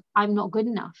yourself, I'm not good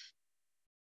enough.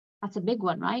 That's a big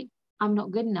one, right? I'm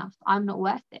not good enough. I'm not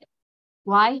worth it.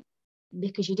 Why?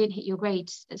 Because you didn't hit your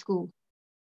grades at school,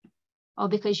 or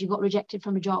because you got rejected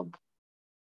from a job.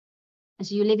 And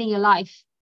so you're living your life,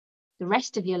 the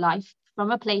rest of your life,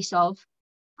 from a place of,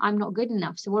 I'm not good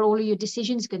enough. So what are all of your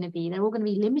decisions going to be? They're all going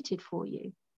to be limited for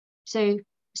you. So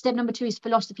step number 2 is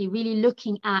philosophy, really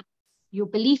looking at your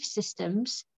belief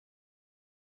systems,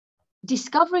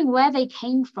 discovering where they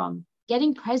came from,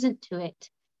 getting present to it.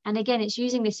 And again, it's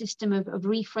using the system of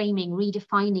reframing,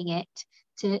 redefining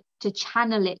it to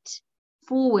channel it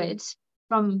forwards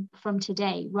from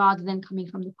today rather than coming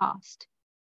from the past.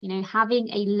 Having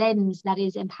a lens that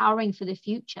is empowering for the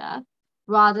future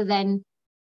rather than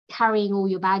carrying all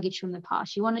your baggage from the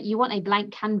past. You want a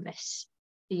blank canvas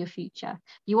for your future.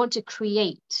 You want to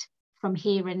create from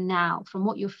here and now, from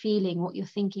what you're feeling, what you're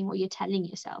thinking, what you're telling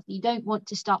yourself. You don't want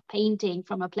to start painting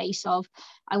from a place of,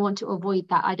 I want to avoid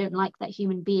that, I don't like that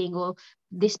human being, or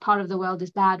this part of the world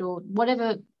is bad, or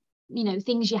whatever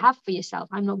things you have for yourself.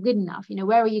 I'm not good enough.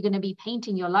 Where are you going to be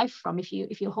painting your life from if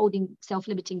you're holding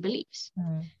self-limiting beliefs?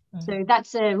 So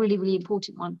that's a really, really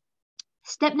important one.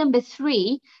 Step number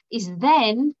 3 is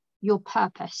then your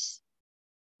purpose.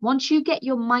 Once you get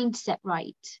your mindset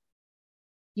right,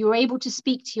 you're able to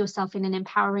speak to yourself in an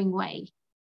empowering way.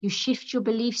 You shift your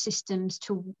belief systems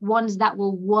to ones that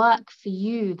will work for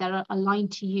you, that are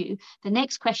aligned to you. The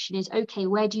next question is, okay,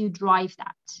 where do you drive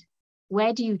that?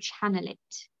 Where do you channel it?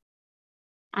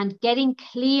 And getting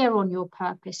clear on your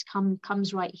purpose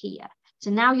comes right here.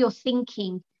 So now you're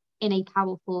thinking in a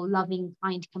powerful, loving,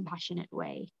 kind, compassionate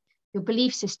way. Your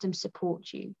belief systems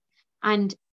support you.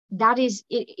 And that is,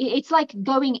 it's like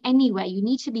going anywhere. You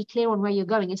need to be clear on where you're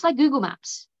going. It's like Google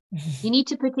Maps. You need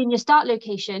to put in your start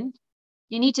location.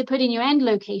 You need to put in your end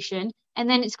location, and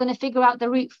then it's going to figure out the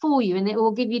route for you, and it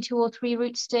will give you 2 or 3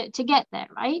 routes to get there,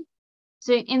 right?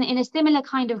 So in a similar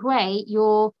kind of way,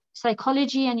 your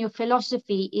psychology and your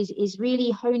philosophy is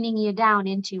really honing you down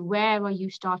into where are you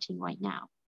starting right now?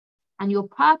 And your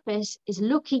purpose is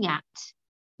looking at,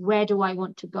 where do I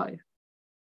want to go?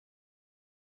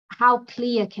 How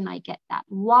clear can I get that?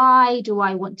 Why do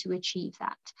I want to achieve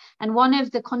that? And one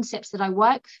of the concepts that I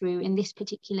work through in this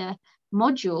particular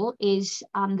module is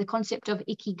the concept of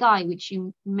ikigai, which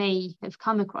you may have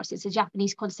come across. It's a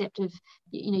Japanese concept of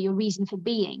your reason for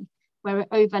being, where it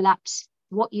overlaps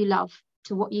what you love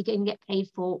to what you can get paid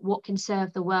for, what can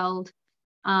serve the world.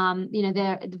 There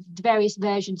are various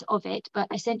versions of it, but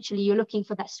essentially you're looking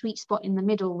for that sweet spot in the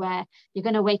middle where you're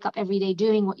going to wake up every day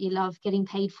doing what you love, getting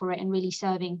paid for it, and really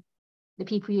serving the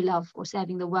people you love or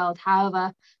serving the world,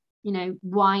 however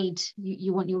wide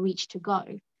you want your reach to go.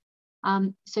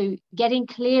 So getting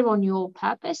clear on your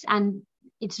purpose, and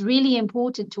it's really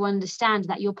important to understand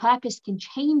that your purpose can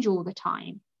change all the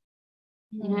time.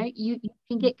 You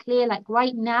can get clear, like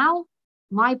right now,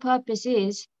 my purpose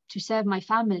is to serve my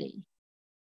family.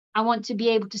 I want to be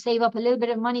able to save up a little bit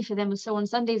of money for them, so on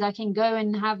Sundays I can go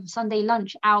and have Sunday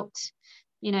lunch out,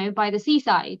 by the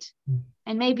seaside.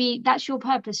 And maybe that's your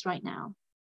purpose right now.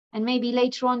 And maybe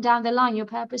later on down the line, your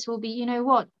purpose will be,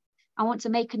 I want to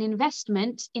make an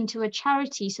investment into a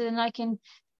charity so then I can,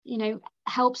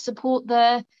 help support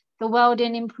the world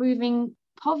in improving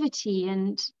poverty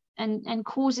and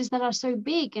causes that are so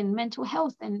big, and mental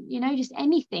health, and, just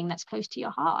anything that's close to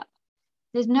your heart.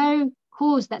 There's no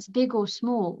cause that's big or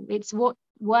small. It's what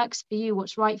works for you,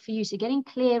 what's right for you. So getting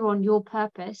clear on your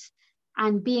purpose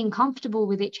and being comfortable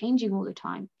with it changing all the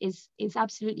time is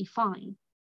absolutely fine.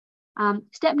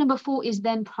 Step number 4 is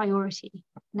then priority.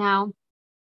 Now,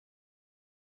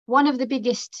 one of the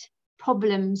biggest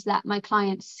problems that my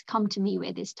clients come to me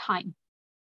with is time.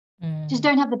 Just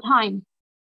don't have the time.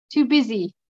 Too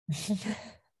busy.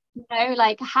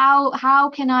 Like how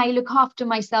can I look after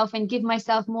myself and give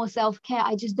myself more self-care?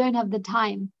 I just don't have the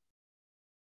time.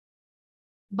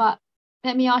 But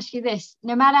let me ask you this.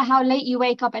 No matter how late you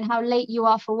wake up and how late you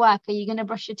are for work, are you going to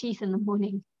brush your teeth in the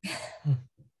morning?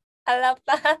 I love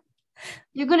that.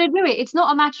 You're going to do it. It's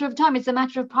not a matter of time. It's a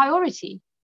matter of priority.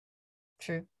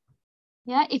 True.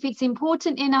 Yeah. If it's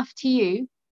important enough to you,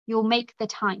 you'll make the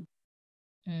time.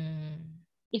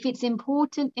 If it's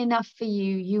important enough for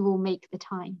you, you will make the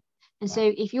time. And so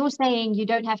if you're saying you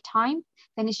don't have time,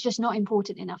 then it's just not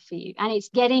important enough for you. And it's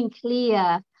getting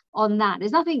clear on that.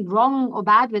 There's nothing wrong or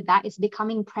bad with that. It's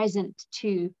becoming present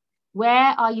to,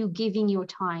 where are you giving your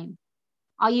time?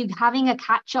 Are you having a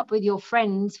catch up with your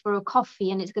friends for a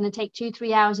coffee and it's going to take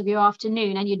 2-3 hours of your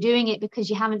afternoon, and you're doing it because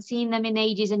you haven't seen them in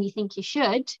ages and you think you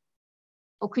should?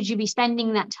 Or could you be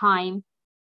spending that time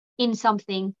in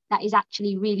something that is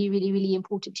actually really, really, really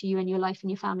important to you and your life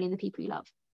and your family and the people you love?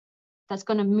 That's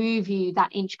going to move you that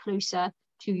inch closer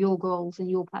to your goals and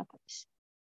your purpose.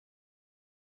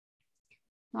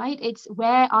 Right? It's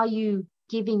where are you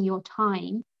giving your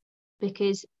time?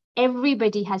 Because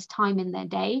everybody has time in their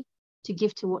day to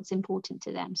give to what's important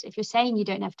to them. So if you're saying you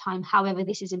don't have time, however,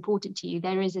 this is important to you,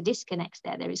 there is a disconnect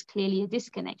there. There is clearly a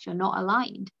disconnect. You're not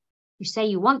aligned. You say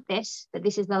you want this, but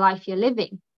this is the life you're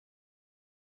living.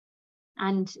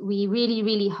 And we really,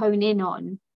 really hone in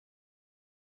on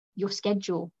your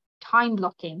schedule, time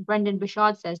blocking. Brendan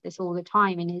Burchard says this all the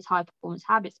time in his High Performance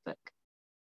Habits book.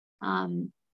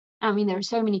 I mean, there are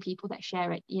so many people that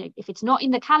share it. If it's not in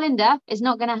the calendar, it's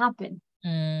not going to happen.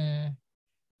 Yeah.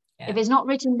 If it's not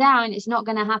written down, it's not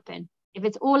going to happen. If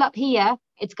it's all up here,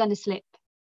 it's going to slip.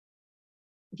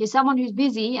 If you're someone who's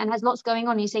busy and has lots going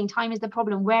on, you're saying time is the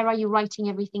problem, where are you writing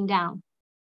everything down?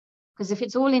 Because if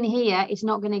it's all in here, it's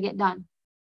not going to get done.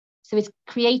 So it's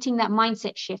creating that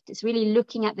mindset shift. It's really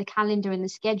looking at the calendar and the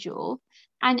schedule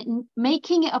and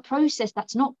making it a process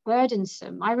that's not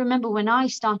burdensome. I remember when I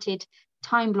started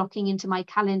time blocking into my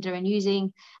calendar and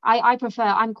using,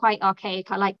 I'm quite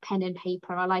archaic. I like pen and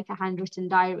paper. I like a handwritten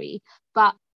diary,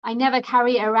 but I never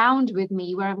carry it around with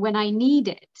me when I need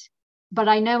it. But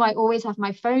I know I always have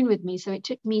my phone with me. So it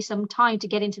took me some time to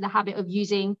get into the habit of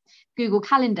using Google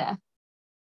Calendar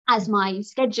as my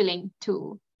scheduling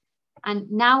tool.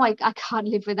 And now I can't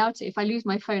live without it. If I lose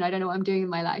my phone, I don't know what I'm doing in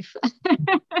my life.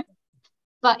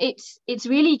 But it's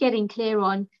really getting clear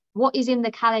on what is in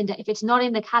the calendar. If it's not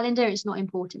in the calendar, it's not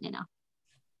important enough.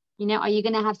 You know, are you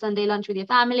going to have Sunday lunch with your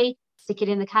family? Stick it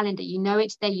in the calendar. You know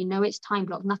it's there. You know it's time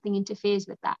blocked. Nothing interferes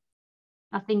with that.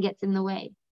 Nothing gets in the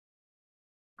way.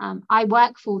 I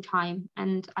work full time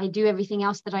and I do everything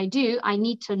else that I do. I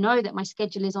need to know that my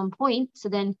schedule is on point. So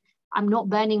then I'm not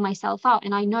burning myself out.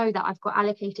 And I know that I've got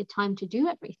allocated time to do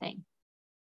everything,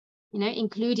 you know,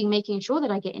 including making sure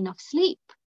that I get enough sleep,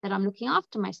 that I'm looking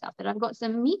after myself, that I've got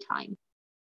some me time.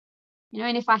 You know,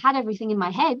 and if I had everything in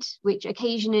my head, which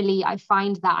occasionally I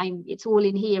find that it's all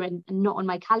in here and not on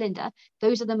my calendar,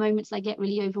 those are the moments I get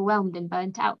really overwhelmed and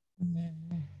burnt out.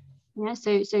 Mm-hmm. Yeah,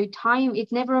 so time,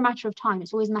 it's never a matter of time,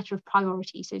 it's always a matter of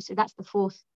priority. So that's the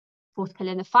fourth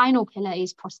pillar. And the final pillar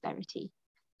is prosperity.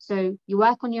 So you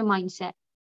work on your mindset,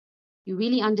 you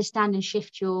really understand and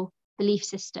shift your belief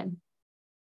system,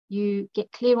 you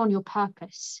get clear on your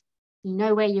purpose, you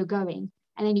know where you're going,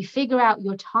 and then you figure out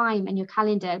your time and your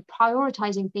calendar,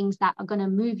 prioritizing things that are going to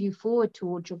move you forward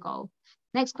towards your goal.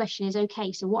 Next question is,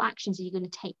 okay, so what actions are you going to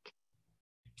take?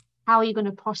 How are you going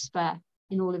to prosper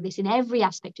in all of this, in every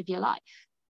aspect of your life?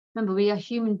 Remember, we are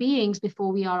human beings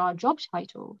before we are our job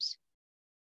titles.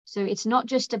 So it's not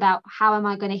just about how am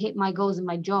I going to hit my goals in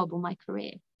my job or my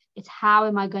career. It's how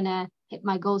am I going to hit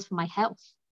my goals for my health?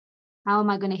 How am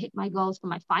I going to hit my goals for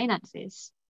my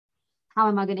finances? How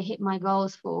am I going to hit my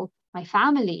goals for my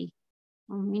family?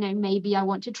 You know, maybe I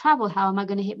want to travel. How am I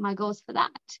going to hit my goals for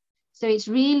that? So it's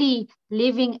really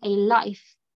living a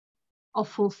life of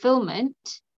fulfillment,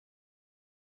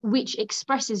 which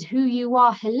expresses who you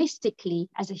are holistically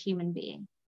as a human being,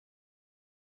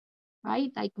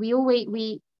 right? Like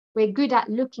we're good at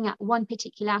looking at one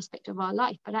particular aspect of our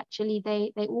life, but actually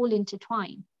they all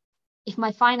intertwine. If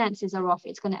my finances are off,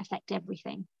 it's going to affect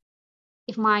everything.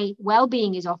 If my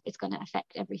well-being is off, it's going to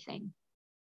affect everything.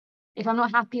 If I'm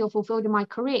not happy or fulfilled in my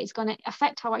career, it's going to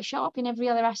affect how I show up in every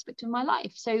other aspect of my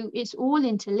life. So it's all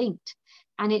interlinked,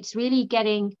 and it's really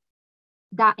getting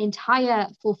that entire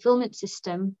fulfillment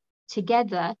system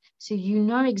together so you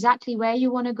know exactly where you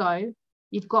want to go.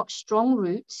 You've got strong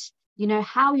roots, you know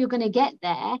how you're going to get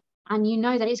there, and you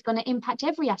know that it's going to impact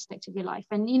every aspect of your life.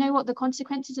 And you know what the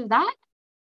consequences of that?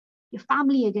 Your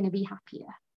family are going to be happier.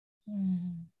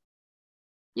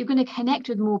 You're going to connect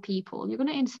with more people. You're going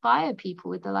to inspire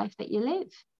people with the life that you live.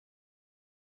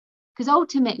 Because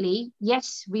ultimately,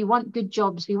 yes, we want good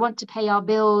jobs. We want to pay our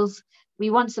bills. We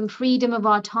want some freedom of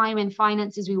our time and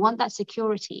finances. We want that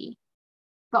security.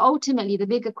 But ultimately, the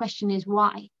bigger question is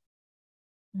why?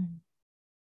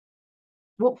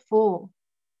 What for?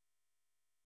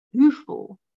 Who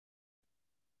for?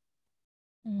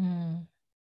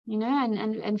 You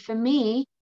know, and for me,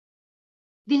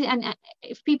 this, and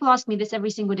if people ask me this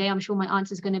every single day, I'm sure my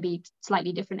answer is going to be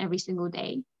slightly different every single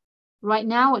day. Right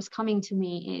now, what's coming to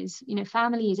me is, you know,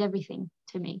 family is everything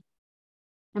to me.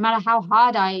 No matter how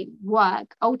hard I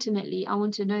work, ultimately, I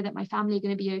want to know that my family are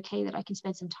going to be okay, that I can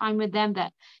spend some time with them,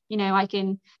 that, you know, I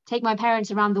can take my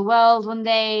parents around the world one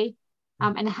day,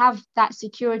 and have that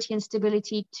security and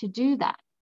stability to do that,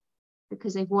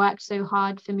 because they've worked so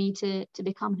hard for me to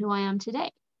become who I am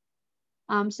today.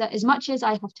 So as much as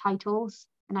I have titles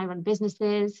and I run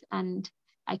businesses and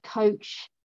I coach,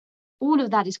 all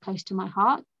of that is close to my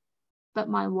heart, but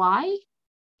my why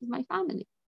is my family.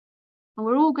 And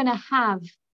we're all going to have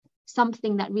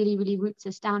something that really, really roots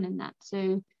us down in that. So,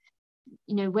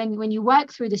 you know, when you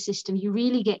work through the system, you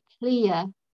really get clear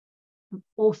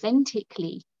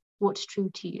authentically what's true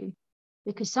to you.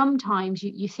 Because sometimes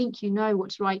you think you know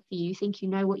what's right for you, you think you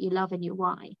know what you love and your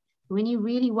why. But when you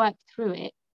really work through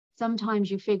it, sometimes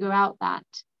you figure out that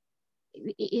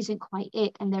it isn't quite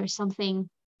it, and there is something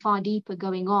far deeper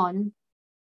going on.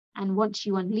 And once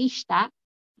you unleash that,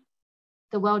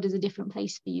 the world is a different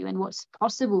place for you, and what's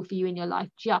possible for you in your life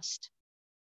just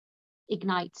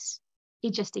ignites.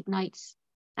 It just ignites.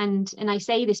 And I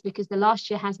say this because the last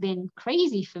year has been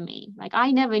crazy for me. Like,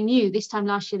 I never knew this time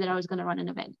last year that I was going to run an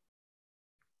event.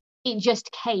 It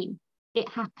just came. It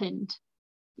happened.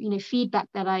 You know, feedback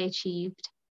that I received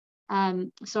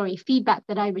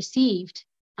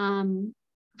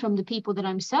from the people that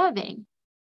I'm serving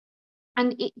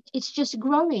and it's just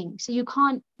growing. So you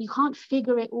can't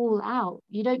figure it all out.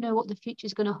 You don't know what the future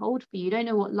is going to hold for you. You don't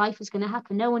know what life is going to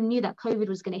happen. No one knew that COVID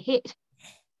was going to hit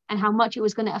and how much it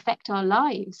was going to affect our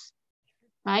lives,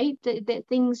 right? That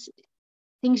things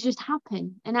just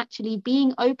happen. And actually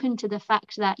being open to the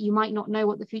fact that you might not know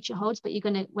what the future holds, but you're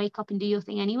going to wake up and do your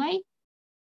thing anyway,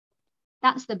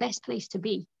 that's the best place to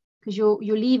be, because you're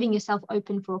leaving yourself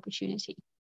open for opportunity.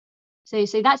 So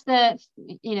that's the,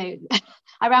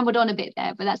 I rambled on a bit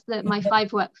there, but that's my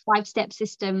 5-step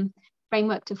system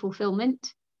framework to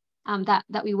fulfillment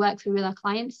that we work through with our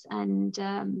clients.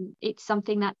 And it's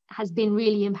something that has been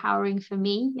really empowering for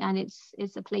me, and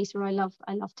it's a place where I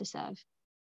love to serve.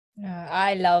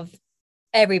 I love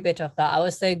every bit of that. I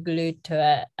was so glued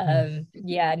to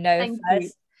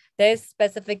it. There's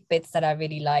specific bits that I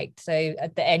really liked. So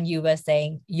at the end, you were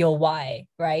saying your why,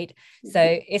 right?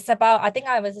 So it's about, I think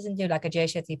I was listening to like a Jay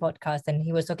Shetty podcast, and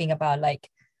he was talking about like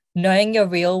knowing your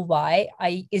real why.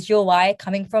 Is your why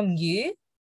coming from you?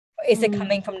 Or is it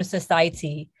coming from the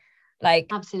society? Like,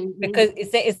 absolutely. Because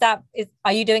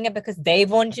are you doing it because they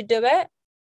want you to do it?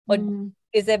 Or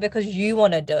is it because you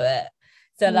want to do it?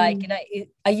 So like,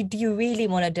 do you really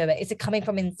want to do it? Is it coming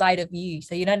from inside of you?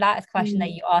 So, that question that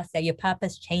you asked there, your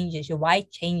purpose changes, your why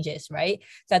changes, right?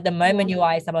 So at the moment, your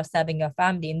why is about serving your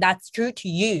family, and that's true to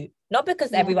you, not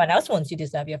because everyone else wants you to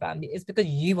serve your family. It's because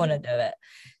you want to do it.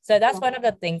 So that's one of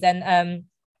the things. And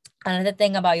another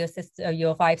thing about your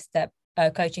 5-step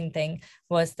coaching thing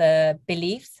was the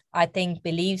beliefs. I think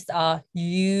beliefs are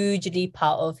hugely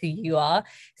part of who you are,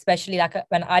 especially like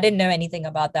when I didn't know anything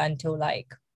about that until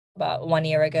like about 1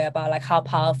 year ago, about like how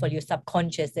powerful your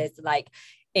subconscious is. Like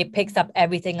it picks up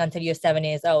everything until you're 7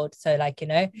 years old. So like,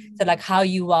 so like how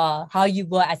you were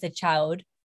as a child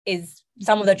is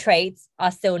some of the traits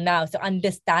are still now. So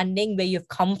understanding where you've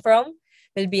come from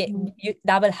will be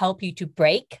that will help you to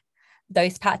break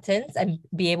those patterns and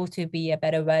be able to be a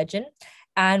better version.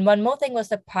 And one more thing was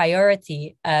the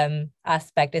priority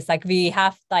aspect. It's like we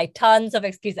have like tons of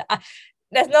excuses.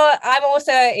 I'm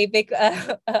also a big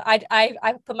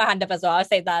I put my hand up as well. I'll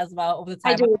say that as well all the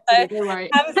time. Don't worry.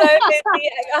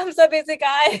 I'm so busy,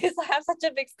 guys. I have such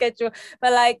a big schedule.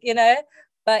 But like,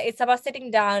 but it's about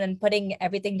sitting down and putting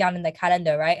everything down in the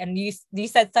calendar, right? And you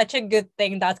said such a good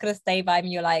thing that's gonna stay by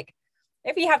me. You're like,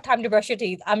 if you have time to brush your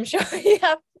teeth, I'm sure you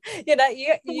have,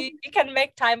 you can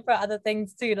make time for other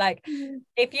things too. Like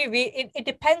if you it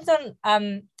depends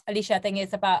on Alicia, I think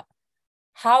it's about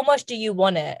how much do you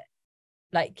want it?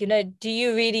 Like, do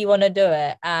you really want to do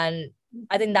it? And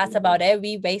I think that's about it.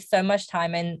 We waste so much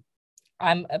time, and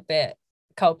I'm a bit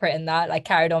culprit in that, like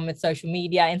carried on with social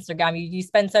media, Instagram. You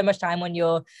spend so much time on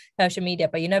your social media,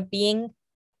 but being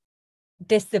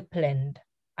disciplined,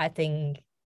 I think,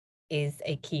 is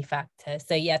a key factor.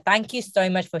 So yeah, thank you so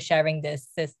much for sharing this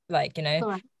like,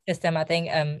 system. I think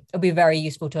it'll be very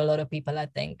useful to a lot of people, I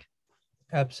think.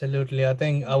 Absolutely. I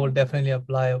think I will definitely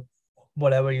apply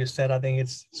whatever you said. I think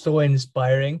it's so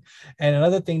inspiring. And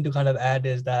another thing to kind of add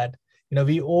is that,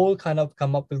 we all kind of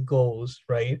come up with goals,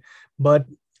 right? But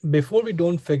before we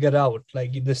don't figure out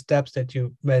like the steps that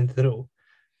you went through,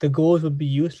 the goals would be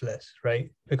useless, right?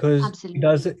 Because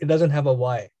it doesn't have a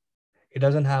why. It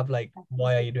doesn't have like,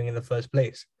 why are you doing it in the first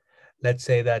place? Let's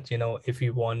say that, if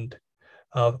you want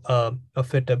a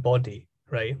fitter body,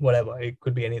 right? Whatever, it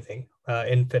could be anything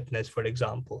in fitness, for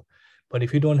example. But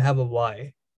if you don't have a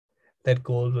why, that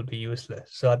goal will be useless.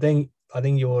 So I think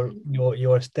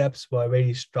your steps were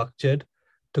very structured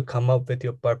to come up with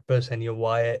your purpose and your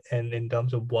why, and in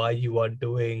terms of why you are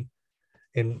doing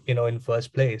in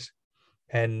first place.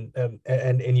 And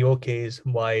in your case,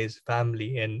 why is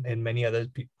family, and in many other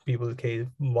people's case,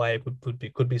 why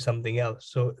could be something else.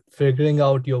 So figuring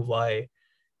out your why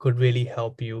could really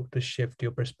help you to shift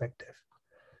your perspective.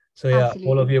 So yeah, absolutely.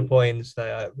 All of your points,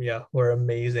 were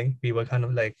amazing. We were kind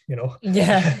of like,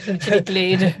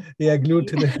 glued. Glued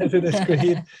to the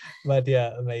screen. But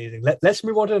yeah, amazing. Let's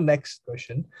move on to the next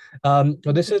question.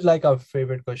 So this is like our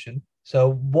favorite question.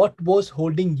 So what was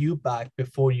holding you back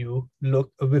before you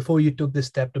took the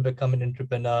step to become an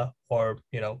entrepreneur or,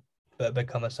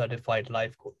 become a certified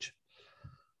life coach?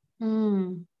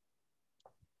 I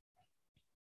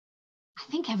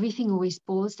think everything always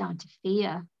boils down to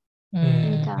fear. I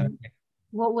think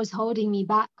what was holding me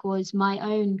back was my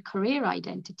own career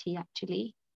identity,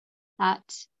 actually. That,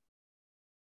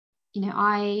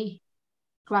 I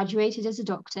graduated as a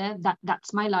doctor.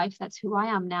 That's my life. That's who I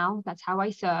am now. That's how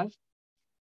I serve.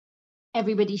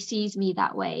 Everybody sees me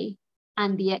that way.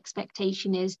 And the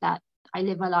expectation is that I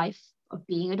live a life of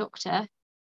being a doctor.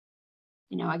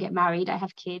 I get married, I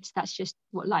have kids. That's just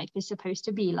what life is supposed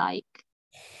to be like.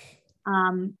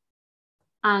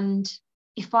 And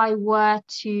if I were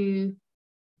to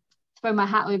throw my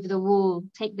hat over the wall,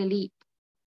 take the leap,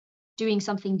 doing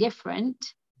something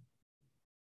different,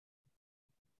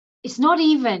 it's not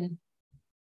even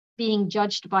being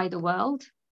judged by the world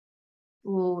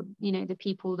or, you know, the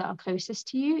people that are closest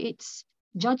to you. It's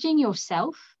judging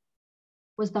yourself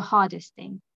was the hardest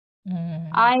thing.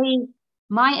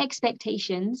 My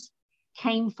expectations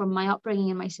came from my upbringing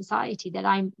in my society, that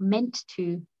I'm meant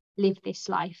to live this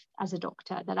life as a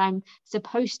doctor, that I'm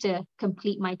supposed to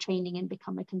complete my training and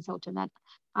become a consultant, that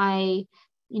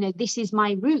this is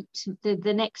my route,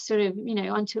 the next sort of,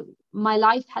 until my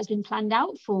life has been planned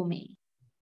out for me.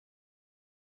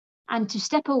 And to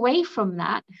step away from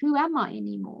that, who am I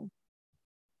anymore?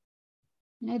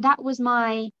 That was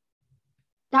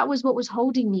what was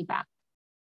holding me back.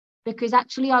 Because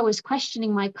actually I was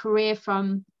questioning my career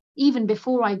from even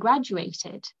before I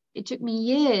graduated. It took me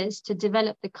years to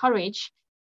develop the courage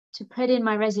to put in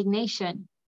my resignation,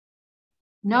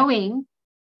 knowing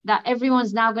that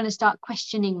everyone's now going to start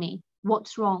questioning me.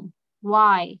 What's wrong?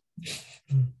 Why?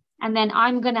 And then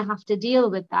I'm going to have to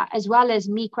deal with that, as well as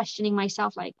me questioning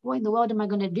myself, like, what in the world am I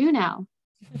going to do now?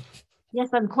 Yes,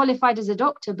 I'm qualified as a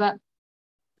doctor, but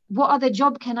what other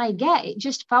job can I get? It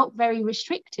just felt very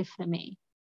restrictive for me.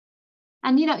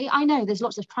 And, I know there's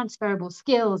lots of transferable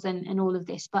skills and all of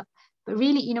this, but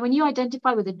really, when you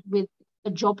identify with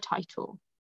a job title,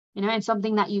 and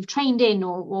something that you've trained in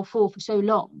or for so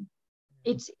long,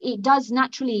 it does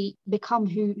naturally become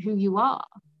who you are.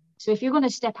 So if you're going to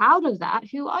step out of that,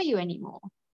 who are you anymore?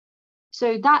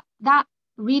 So that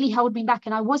really held me back.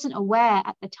 And I wasn't aware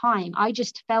at the time. I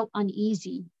just felt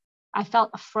uneasy. I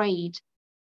felt afraid.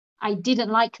 I didn't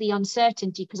like the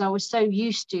uncertainty because I was so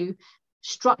used to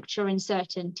structure and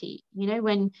certainty.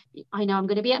 When I know I'm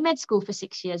going to be at med school for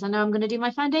 6 years, I know I'm going to do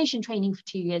my foundation training for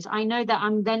 2 years, I know that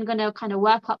I'm then going to kind of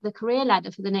work up the career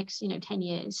ladder for the next 10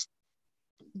 years.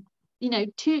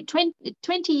 20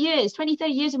 years, 20,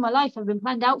 30 years of my life have been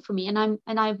planned out for me, and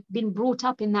I've been brought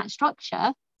up in that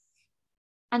structure.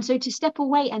 And so to step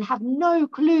away and have no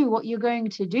clue what you're going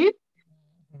to do,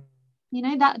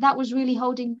 that was really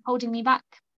holding me back.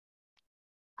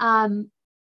 And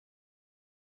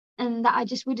that I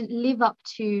just wouldn't live up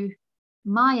to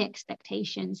my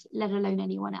expectations, let alone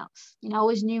anyone else. I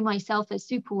always knew myself as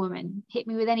Superwoman. Hit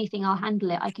me with anything, I'll handle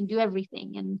it. I can do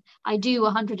everything. And I do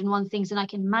 101 things and I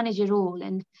can manage it all.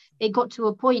 And it got to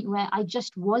a point where I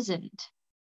just wasn't.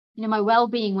 My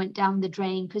well-being went down the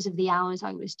drain because of the hours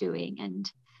I was doing.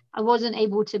 And I wasn't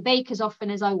able to bake as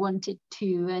often as I wanted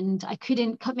to. And I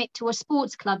couldn't commit to a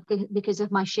sports club because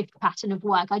of my shift pattern of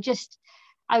work.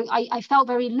 I felt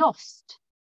very lost.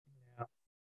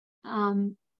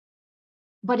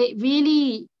 But it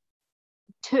really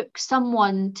took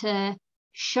someone to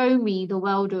show me the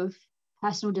world of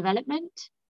personal development.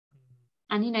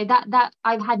 And that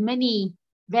I've had many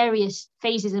various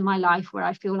phases in my life where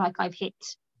I feel like I've hit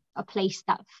a place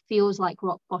that feels like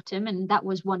rock bottom, and that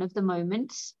was one of the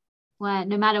moments where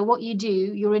no matter what you do,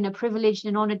 you're in a privileged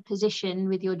and honored position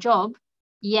with your job,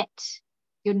 yet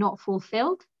you're not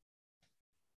fulfilled.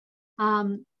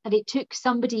 But it took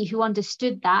somebody who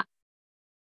understood that,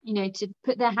 to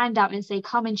put their hand out and say,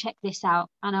 come and check this out.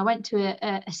 And I went to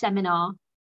a seminar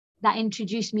that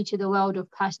introduced me to the world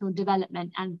of personal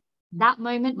development. And that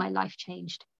moment, my life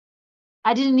changed.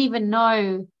 I didn't even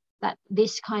know that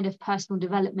this kind of personal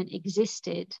development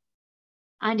existed.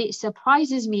 And it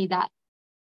surprises me that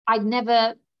I'd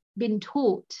never been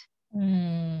taught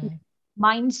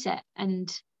mindset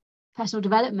and personal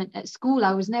development at school.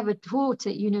 I was never taught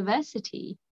at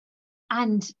university.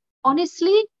 And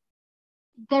honestly,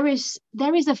 there is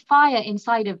a fire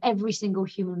inside of every single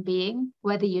human being,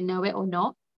 whether you know it or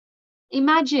not.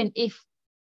 Imagine if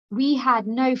we had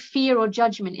no fear or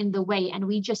judgment in the way, and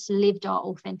we just lived our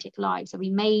authentic lives, and we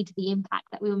made the impact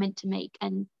that we were meant to make,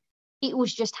 and it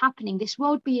was just happening. This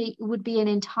world would be an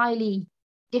entirely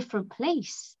different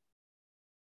place,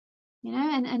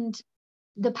 and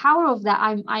the power of that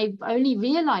I've only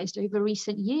realized over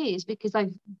recent years, because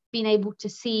I've been able to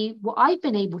see what I've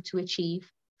been able to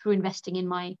achieve through investing in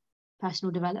my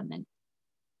personal development.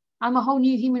 I'm a whole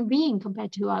new human being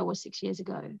compared to who I was 6 years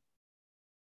ago.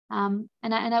 And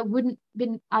I wouldn't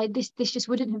been, this just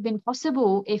wouldn't have been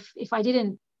possible if I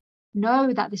didn't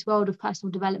know that this world of personal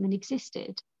development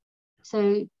existed.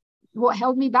 So what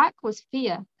held me back was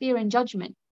fear and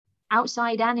judgment,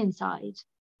 outside and inside.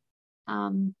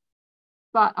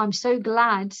 But I'm so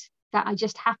glad that I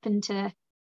just happened to,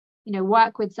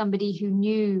 work with somebody who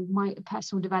knew my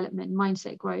personal development,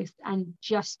 mindset growth, and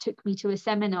just took me to a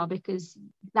seminar, because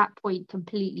that point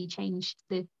completely changed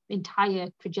the entire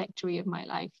trajectory of my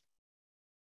life.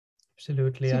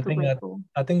 Absolutely. Super grateful.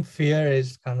 I think fear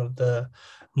is kind of the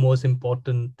most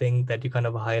important thing that you kind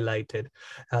of highlighted.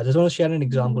 I just want to share an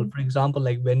example. For example,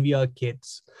 like when we are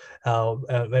kids,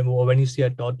 when you see a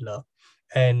toddler,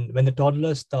 and when the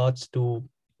toddler starts to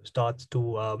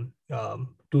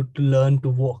learn to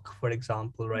walk, for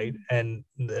example, right, and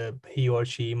he or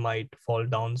she might fall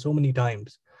down so many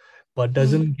times, but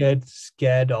doesn't get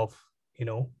scared of, you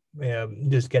know,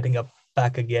 just getting up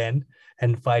back again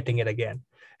and fighting it again.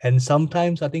 And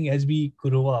sometimes I think as we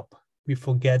grow up, we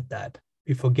forget that.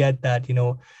 We forget that, you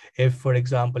know, if, for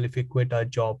example, if we quit our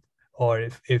job, or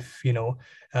if you know,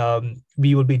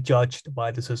 we will be judged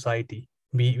by the society.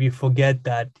 We forget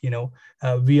that, you know,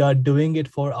 we are doing it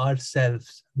for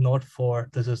ourselves, not for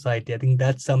the society. I think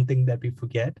that's something that we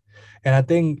forget. And I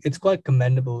think it's quite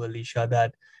commendable, Alicia,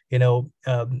 that, you know,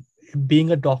 being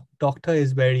a doctor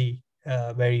is very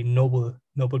noble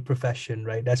profession,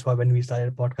 right? That's why when we started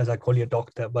a podcast, I call you a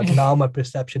doctor, but now my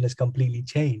perception has completely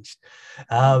changed.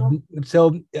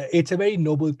 So it's a very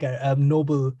noble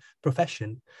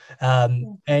profession,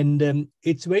 and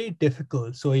it's very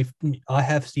difficult. So if I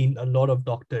have seen a lot of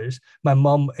doctors, my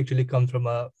mom actually comes from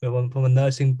a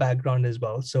nursing background as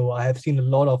well, so I have seen a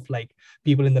lot of like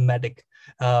people in the medicine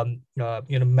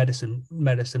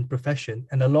profession,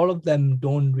 and a lot of them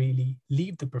don't really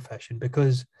leave the profession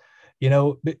because, you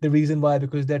know, the reason why,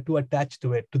 because they're too attached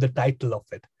to it, to the title of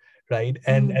it, right?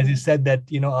 And as you said that,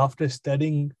 you know, after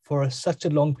studying for such a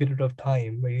long period of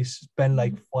time, where you spend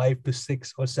like 5 to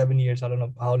 6 or 7 years, I don't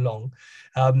know how long,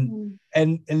 and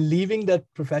leaving that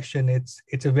profession, it's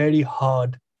a very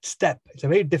hard step. It's a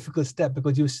very difficult step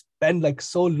because you spend like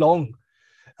so long.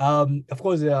 Of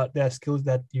course, there are skills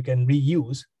that you can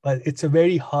reuse, but it's a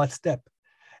very hard step.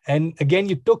 And again,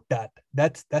 you took that.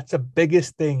 That's the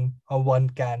biggest thing one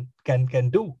can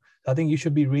do. I think you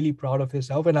should be really proud of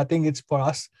yourself. And I think it's for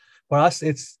us,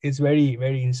 it's very,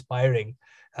 very inspiring,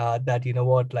 that, you know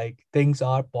what, like things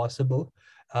are possible.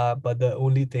 But the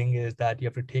only thing is that you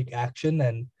have to take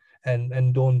action,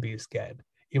 and don't be scared.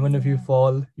 Even if you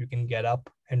fall, you can get up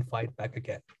and fight back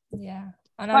again. Yeah.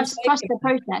 And trust the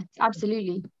process.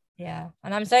 Absolutely. Yeah.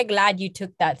 And I'm so glad you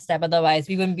took that step. Otherwise,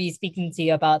 we wouldn't be speaking to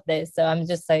you about this. So I'm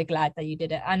just so glad that you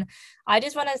did it. And I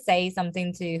just want to say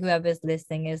something to whoever's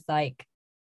listening is like,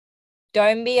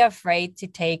 don't be afraid to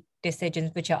take decisions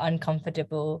which are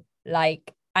uncomfortable.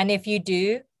 Like, and if you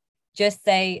do, just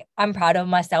say, I'm proud of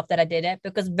myself that I did it,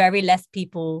 because very less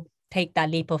people take that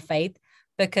leap of faith.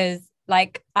 Because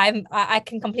like I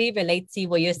can completely relate to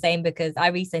what you're saying, because I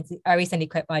recently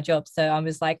quit my job, so I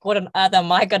was like, what on earth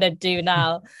am I gonna do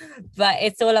now? But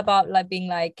it's all about like being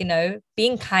like, you know,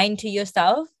 being kind to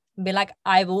yourself, be like,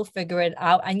 I will figure it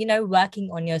out, and, you know, working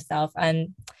on yourself,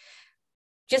 and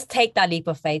just take that leap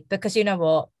of faith, because you know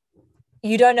what,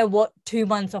 you don't know what 2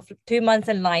 months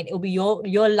in line it will be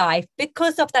your life,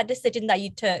 because of that decision that you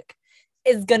took,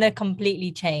 is gonna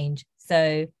completely change.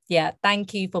 So yeah,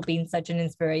 thank you for being such an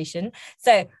inspiration.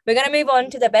 So we're going to move on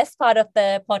to the best part of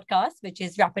the podcast, which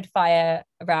is rapid fire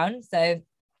round. So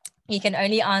you can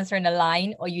only answer in a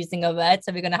line or using a word.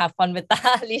 So we're going to have fun with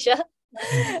that, Alicia.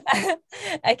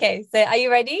 Okay, so are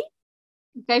you ready?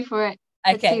 Go for it.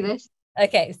 Okay. Let's do this.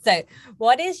 Okay, so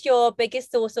what is your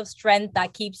biggest source of strength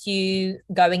that keeps you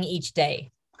going each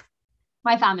day?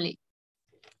 My family.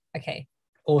 Okay.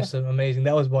 Awesome, amazing.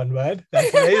 That was one word.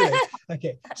 That's amazing.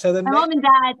 Okay, so my mom and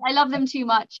dad, I love them too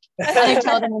much. I don't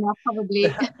tell them enough, probably.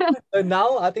 So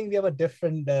now I think we have a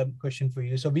different question for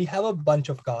you. So we have a bunch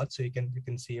of cards, so you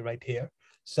can see right here.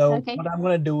 So what I'm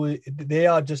gonna do, they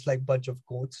are just like bunch of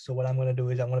quotes. So what I'm gonna do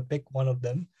is I'm gonna pick one of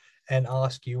them and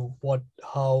ask you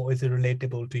how is it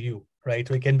relatable to you, right?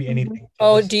 So it can be anything.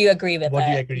 So do you agree with that? What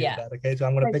do you agree with that? Okay, so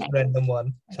I'm gonna pick a random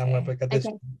one. So I'm gonna pick this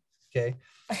one. Okay,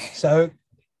 so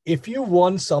if you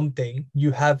want something you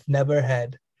have never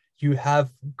had, you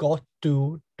have got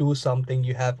to do something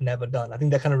you have never done. I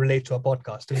think that kind of relates to our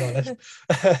podcast, to be honest.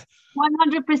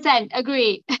 100%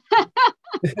 agree.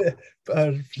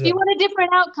 If you want a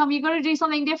different outcome, you got to do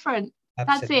something different.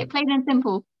 Absolutely. That's it, plain and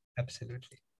simple.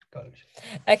 Absolutely. Got it.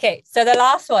 Okay, so the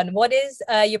last one. What is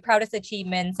your proudest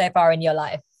achievement so far in your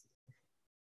life?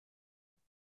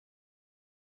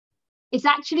 It's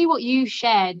actually what you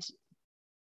shared.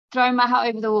 Throwing my hat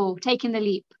over the wall, taking the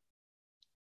leap.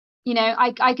 You know,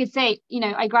 I could say, you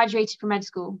know, I graduated from med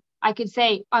school. I could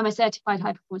say I'm a certified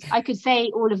high performer. I could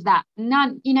say all of that.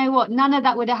 You know what? None of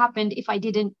that would have happened if I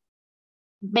didn't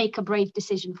make a brave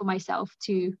decision for myself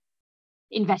to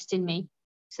invest in me.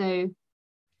 So,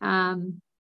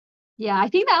 yeah, I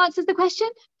think that answers the question.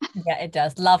 Yeah, it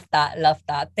does. Love that.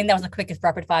 I think that was the quickest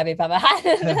rapid fire we've ever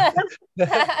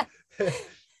had.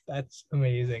 That's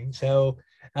amazing. So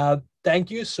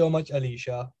Thank you so much,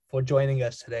 Alicia, for joining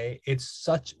us today. It's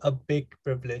such a big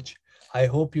privilege. I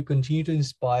hope you continue to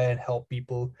inspire and help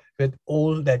people with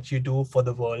all that you do for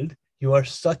the world. You are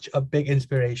such a big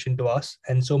inspiration to us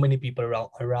and so many people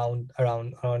around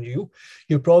you.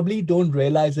 You probably don't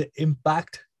realize the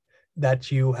impact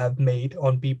that you have made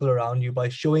on people around you by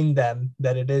showing them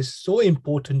that it is so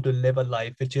important to live a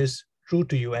life which is true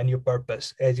to you and your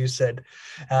purpose. As you said,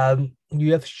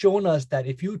 you have shown us that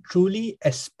if you truly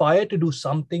aspire to do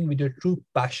something with your true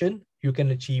passion, you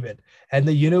can achieve it, and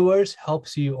the universe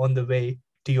helps you on the way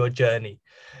to your journey.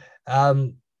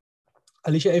 um,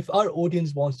 Alicia, if our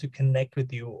audience wants to connect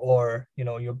with you or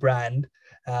your brand,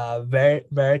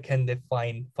 where can they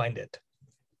find it?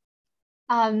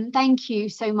 Thank you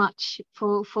so much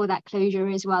for that closure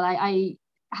as well. I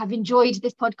have enjoyed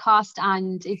this podcast,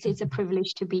 and it's a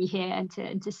privilege to be here and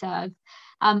to serve.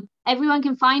 Everyone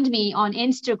can find me on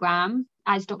Instagram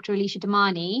as Dr. Alicia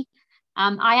Damani.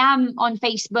 I am on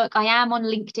Facebook. I am on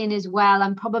LinkedIn as well.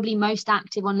 I'm probably most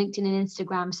active on LinkedIn and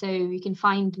Instagram, so you can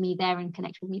find me there and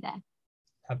connect with me there.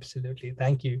 Absolutely.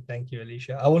 Thank you,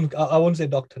 Alicia. I won't say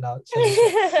doctor now.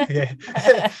 Yeah.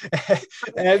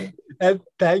 and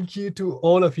thank you to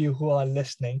all of you who are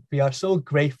listening. We are so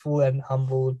grateful and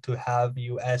humbled to have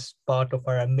you as part of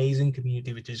our amazing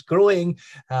community, which is growing,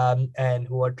 and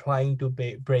who are trying to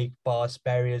break past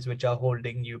barriers which are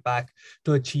holding you back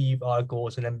to achieve our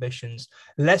goals and ambitions.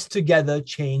 Let's together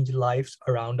change lives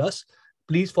around us.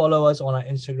 Please follow us on our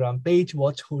Instagram page,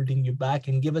 What's Holding You Back,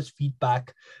 and give us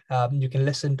feedback. You can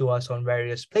listen to us on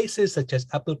various places such as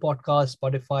Apple Podcasts,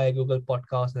 Spotify, Google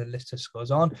Podcasts, and the list just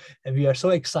goes on. And we are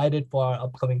so excited for our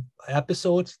upcoming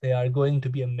episodes. They are going to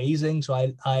be amazing. So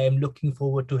I am looking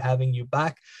forward to having you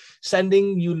back,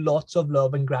 sending you lots of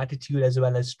love and gratitude as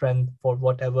well as strength for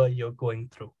whatever you're going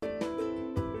through.